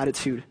 teachable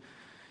attitude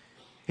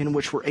in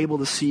which we're able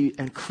to see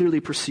and clearly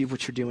perceive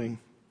what you're doing.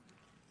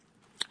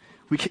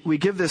 We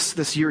give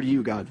this year to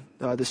you, God,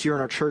 this year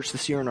in our church,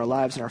 this year in our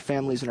lives, in our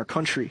families, in our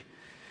country.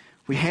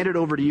 We hand it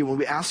over to you and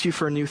we ask you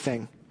for a new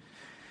thing.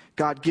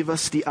 God, give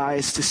us the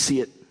eyes to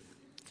see it.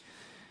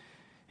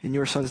 In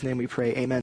your Son's name we pray, amen.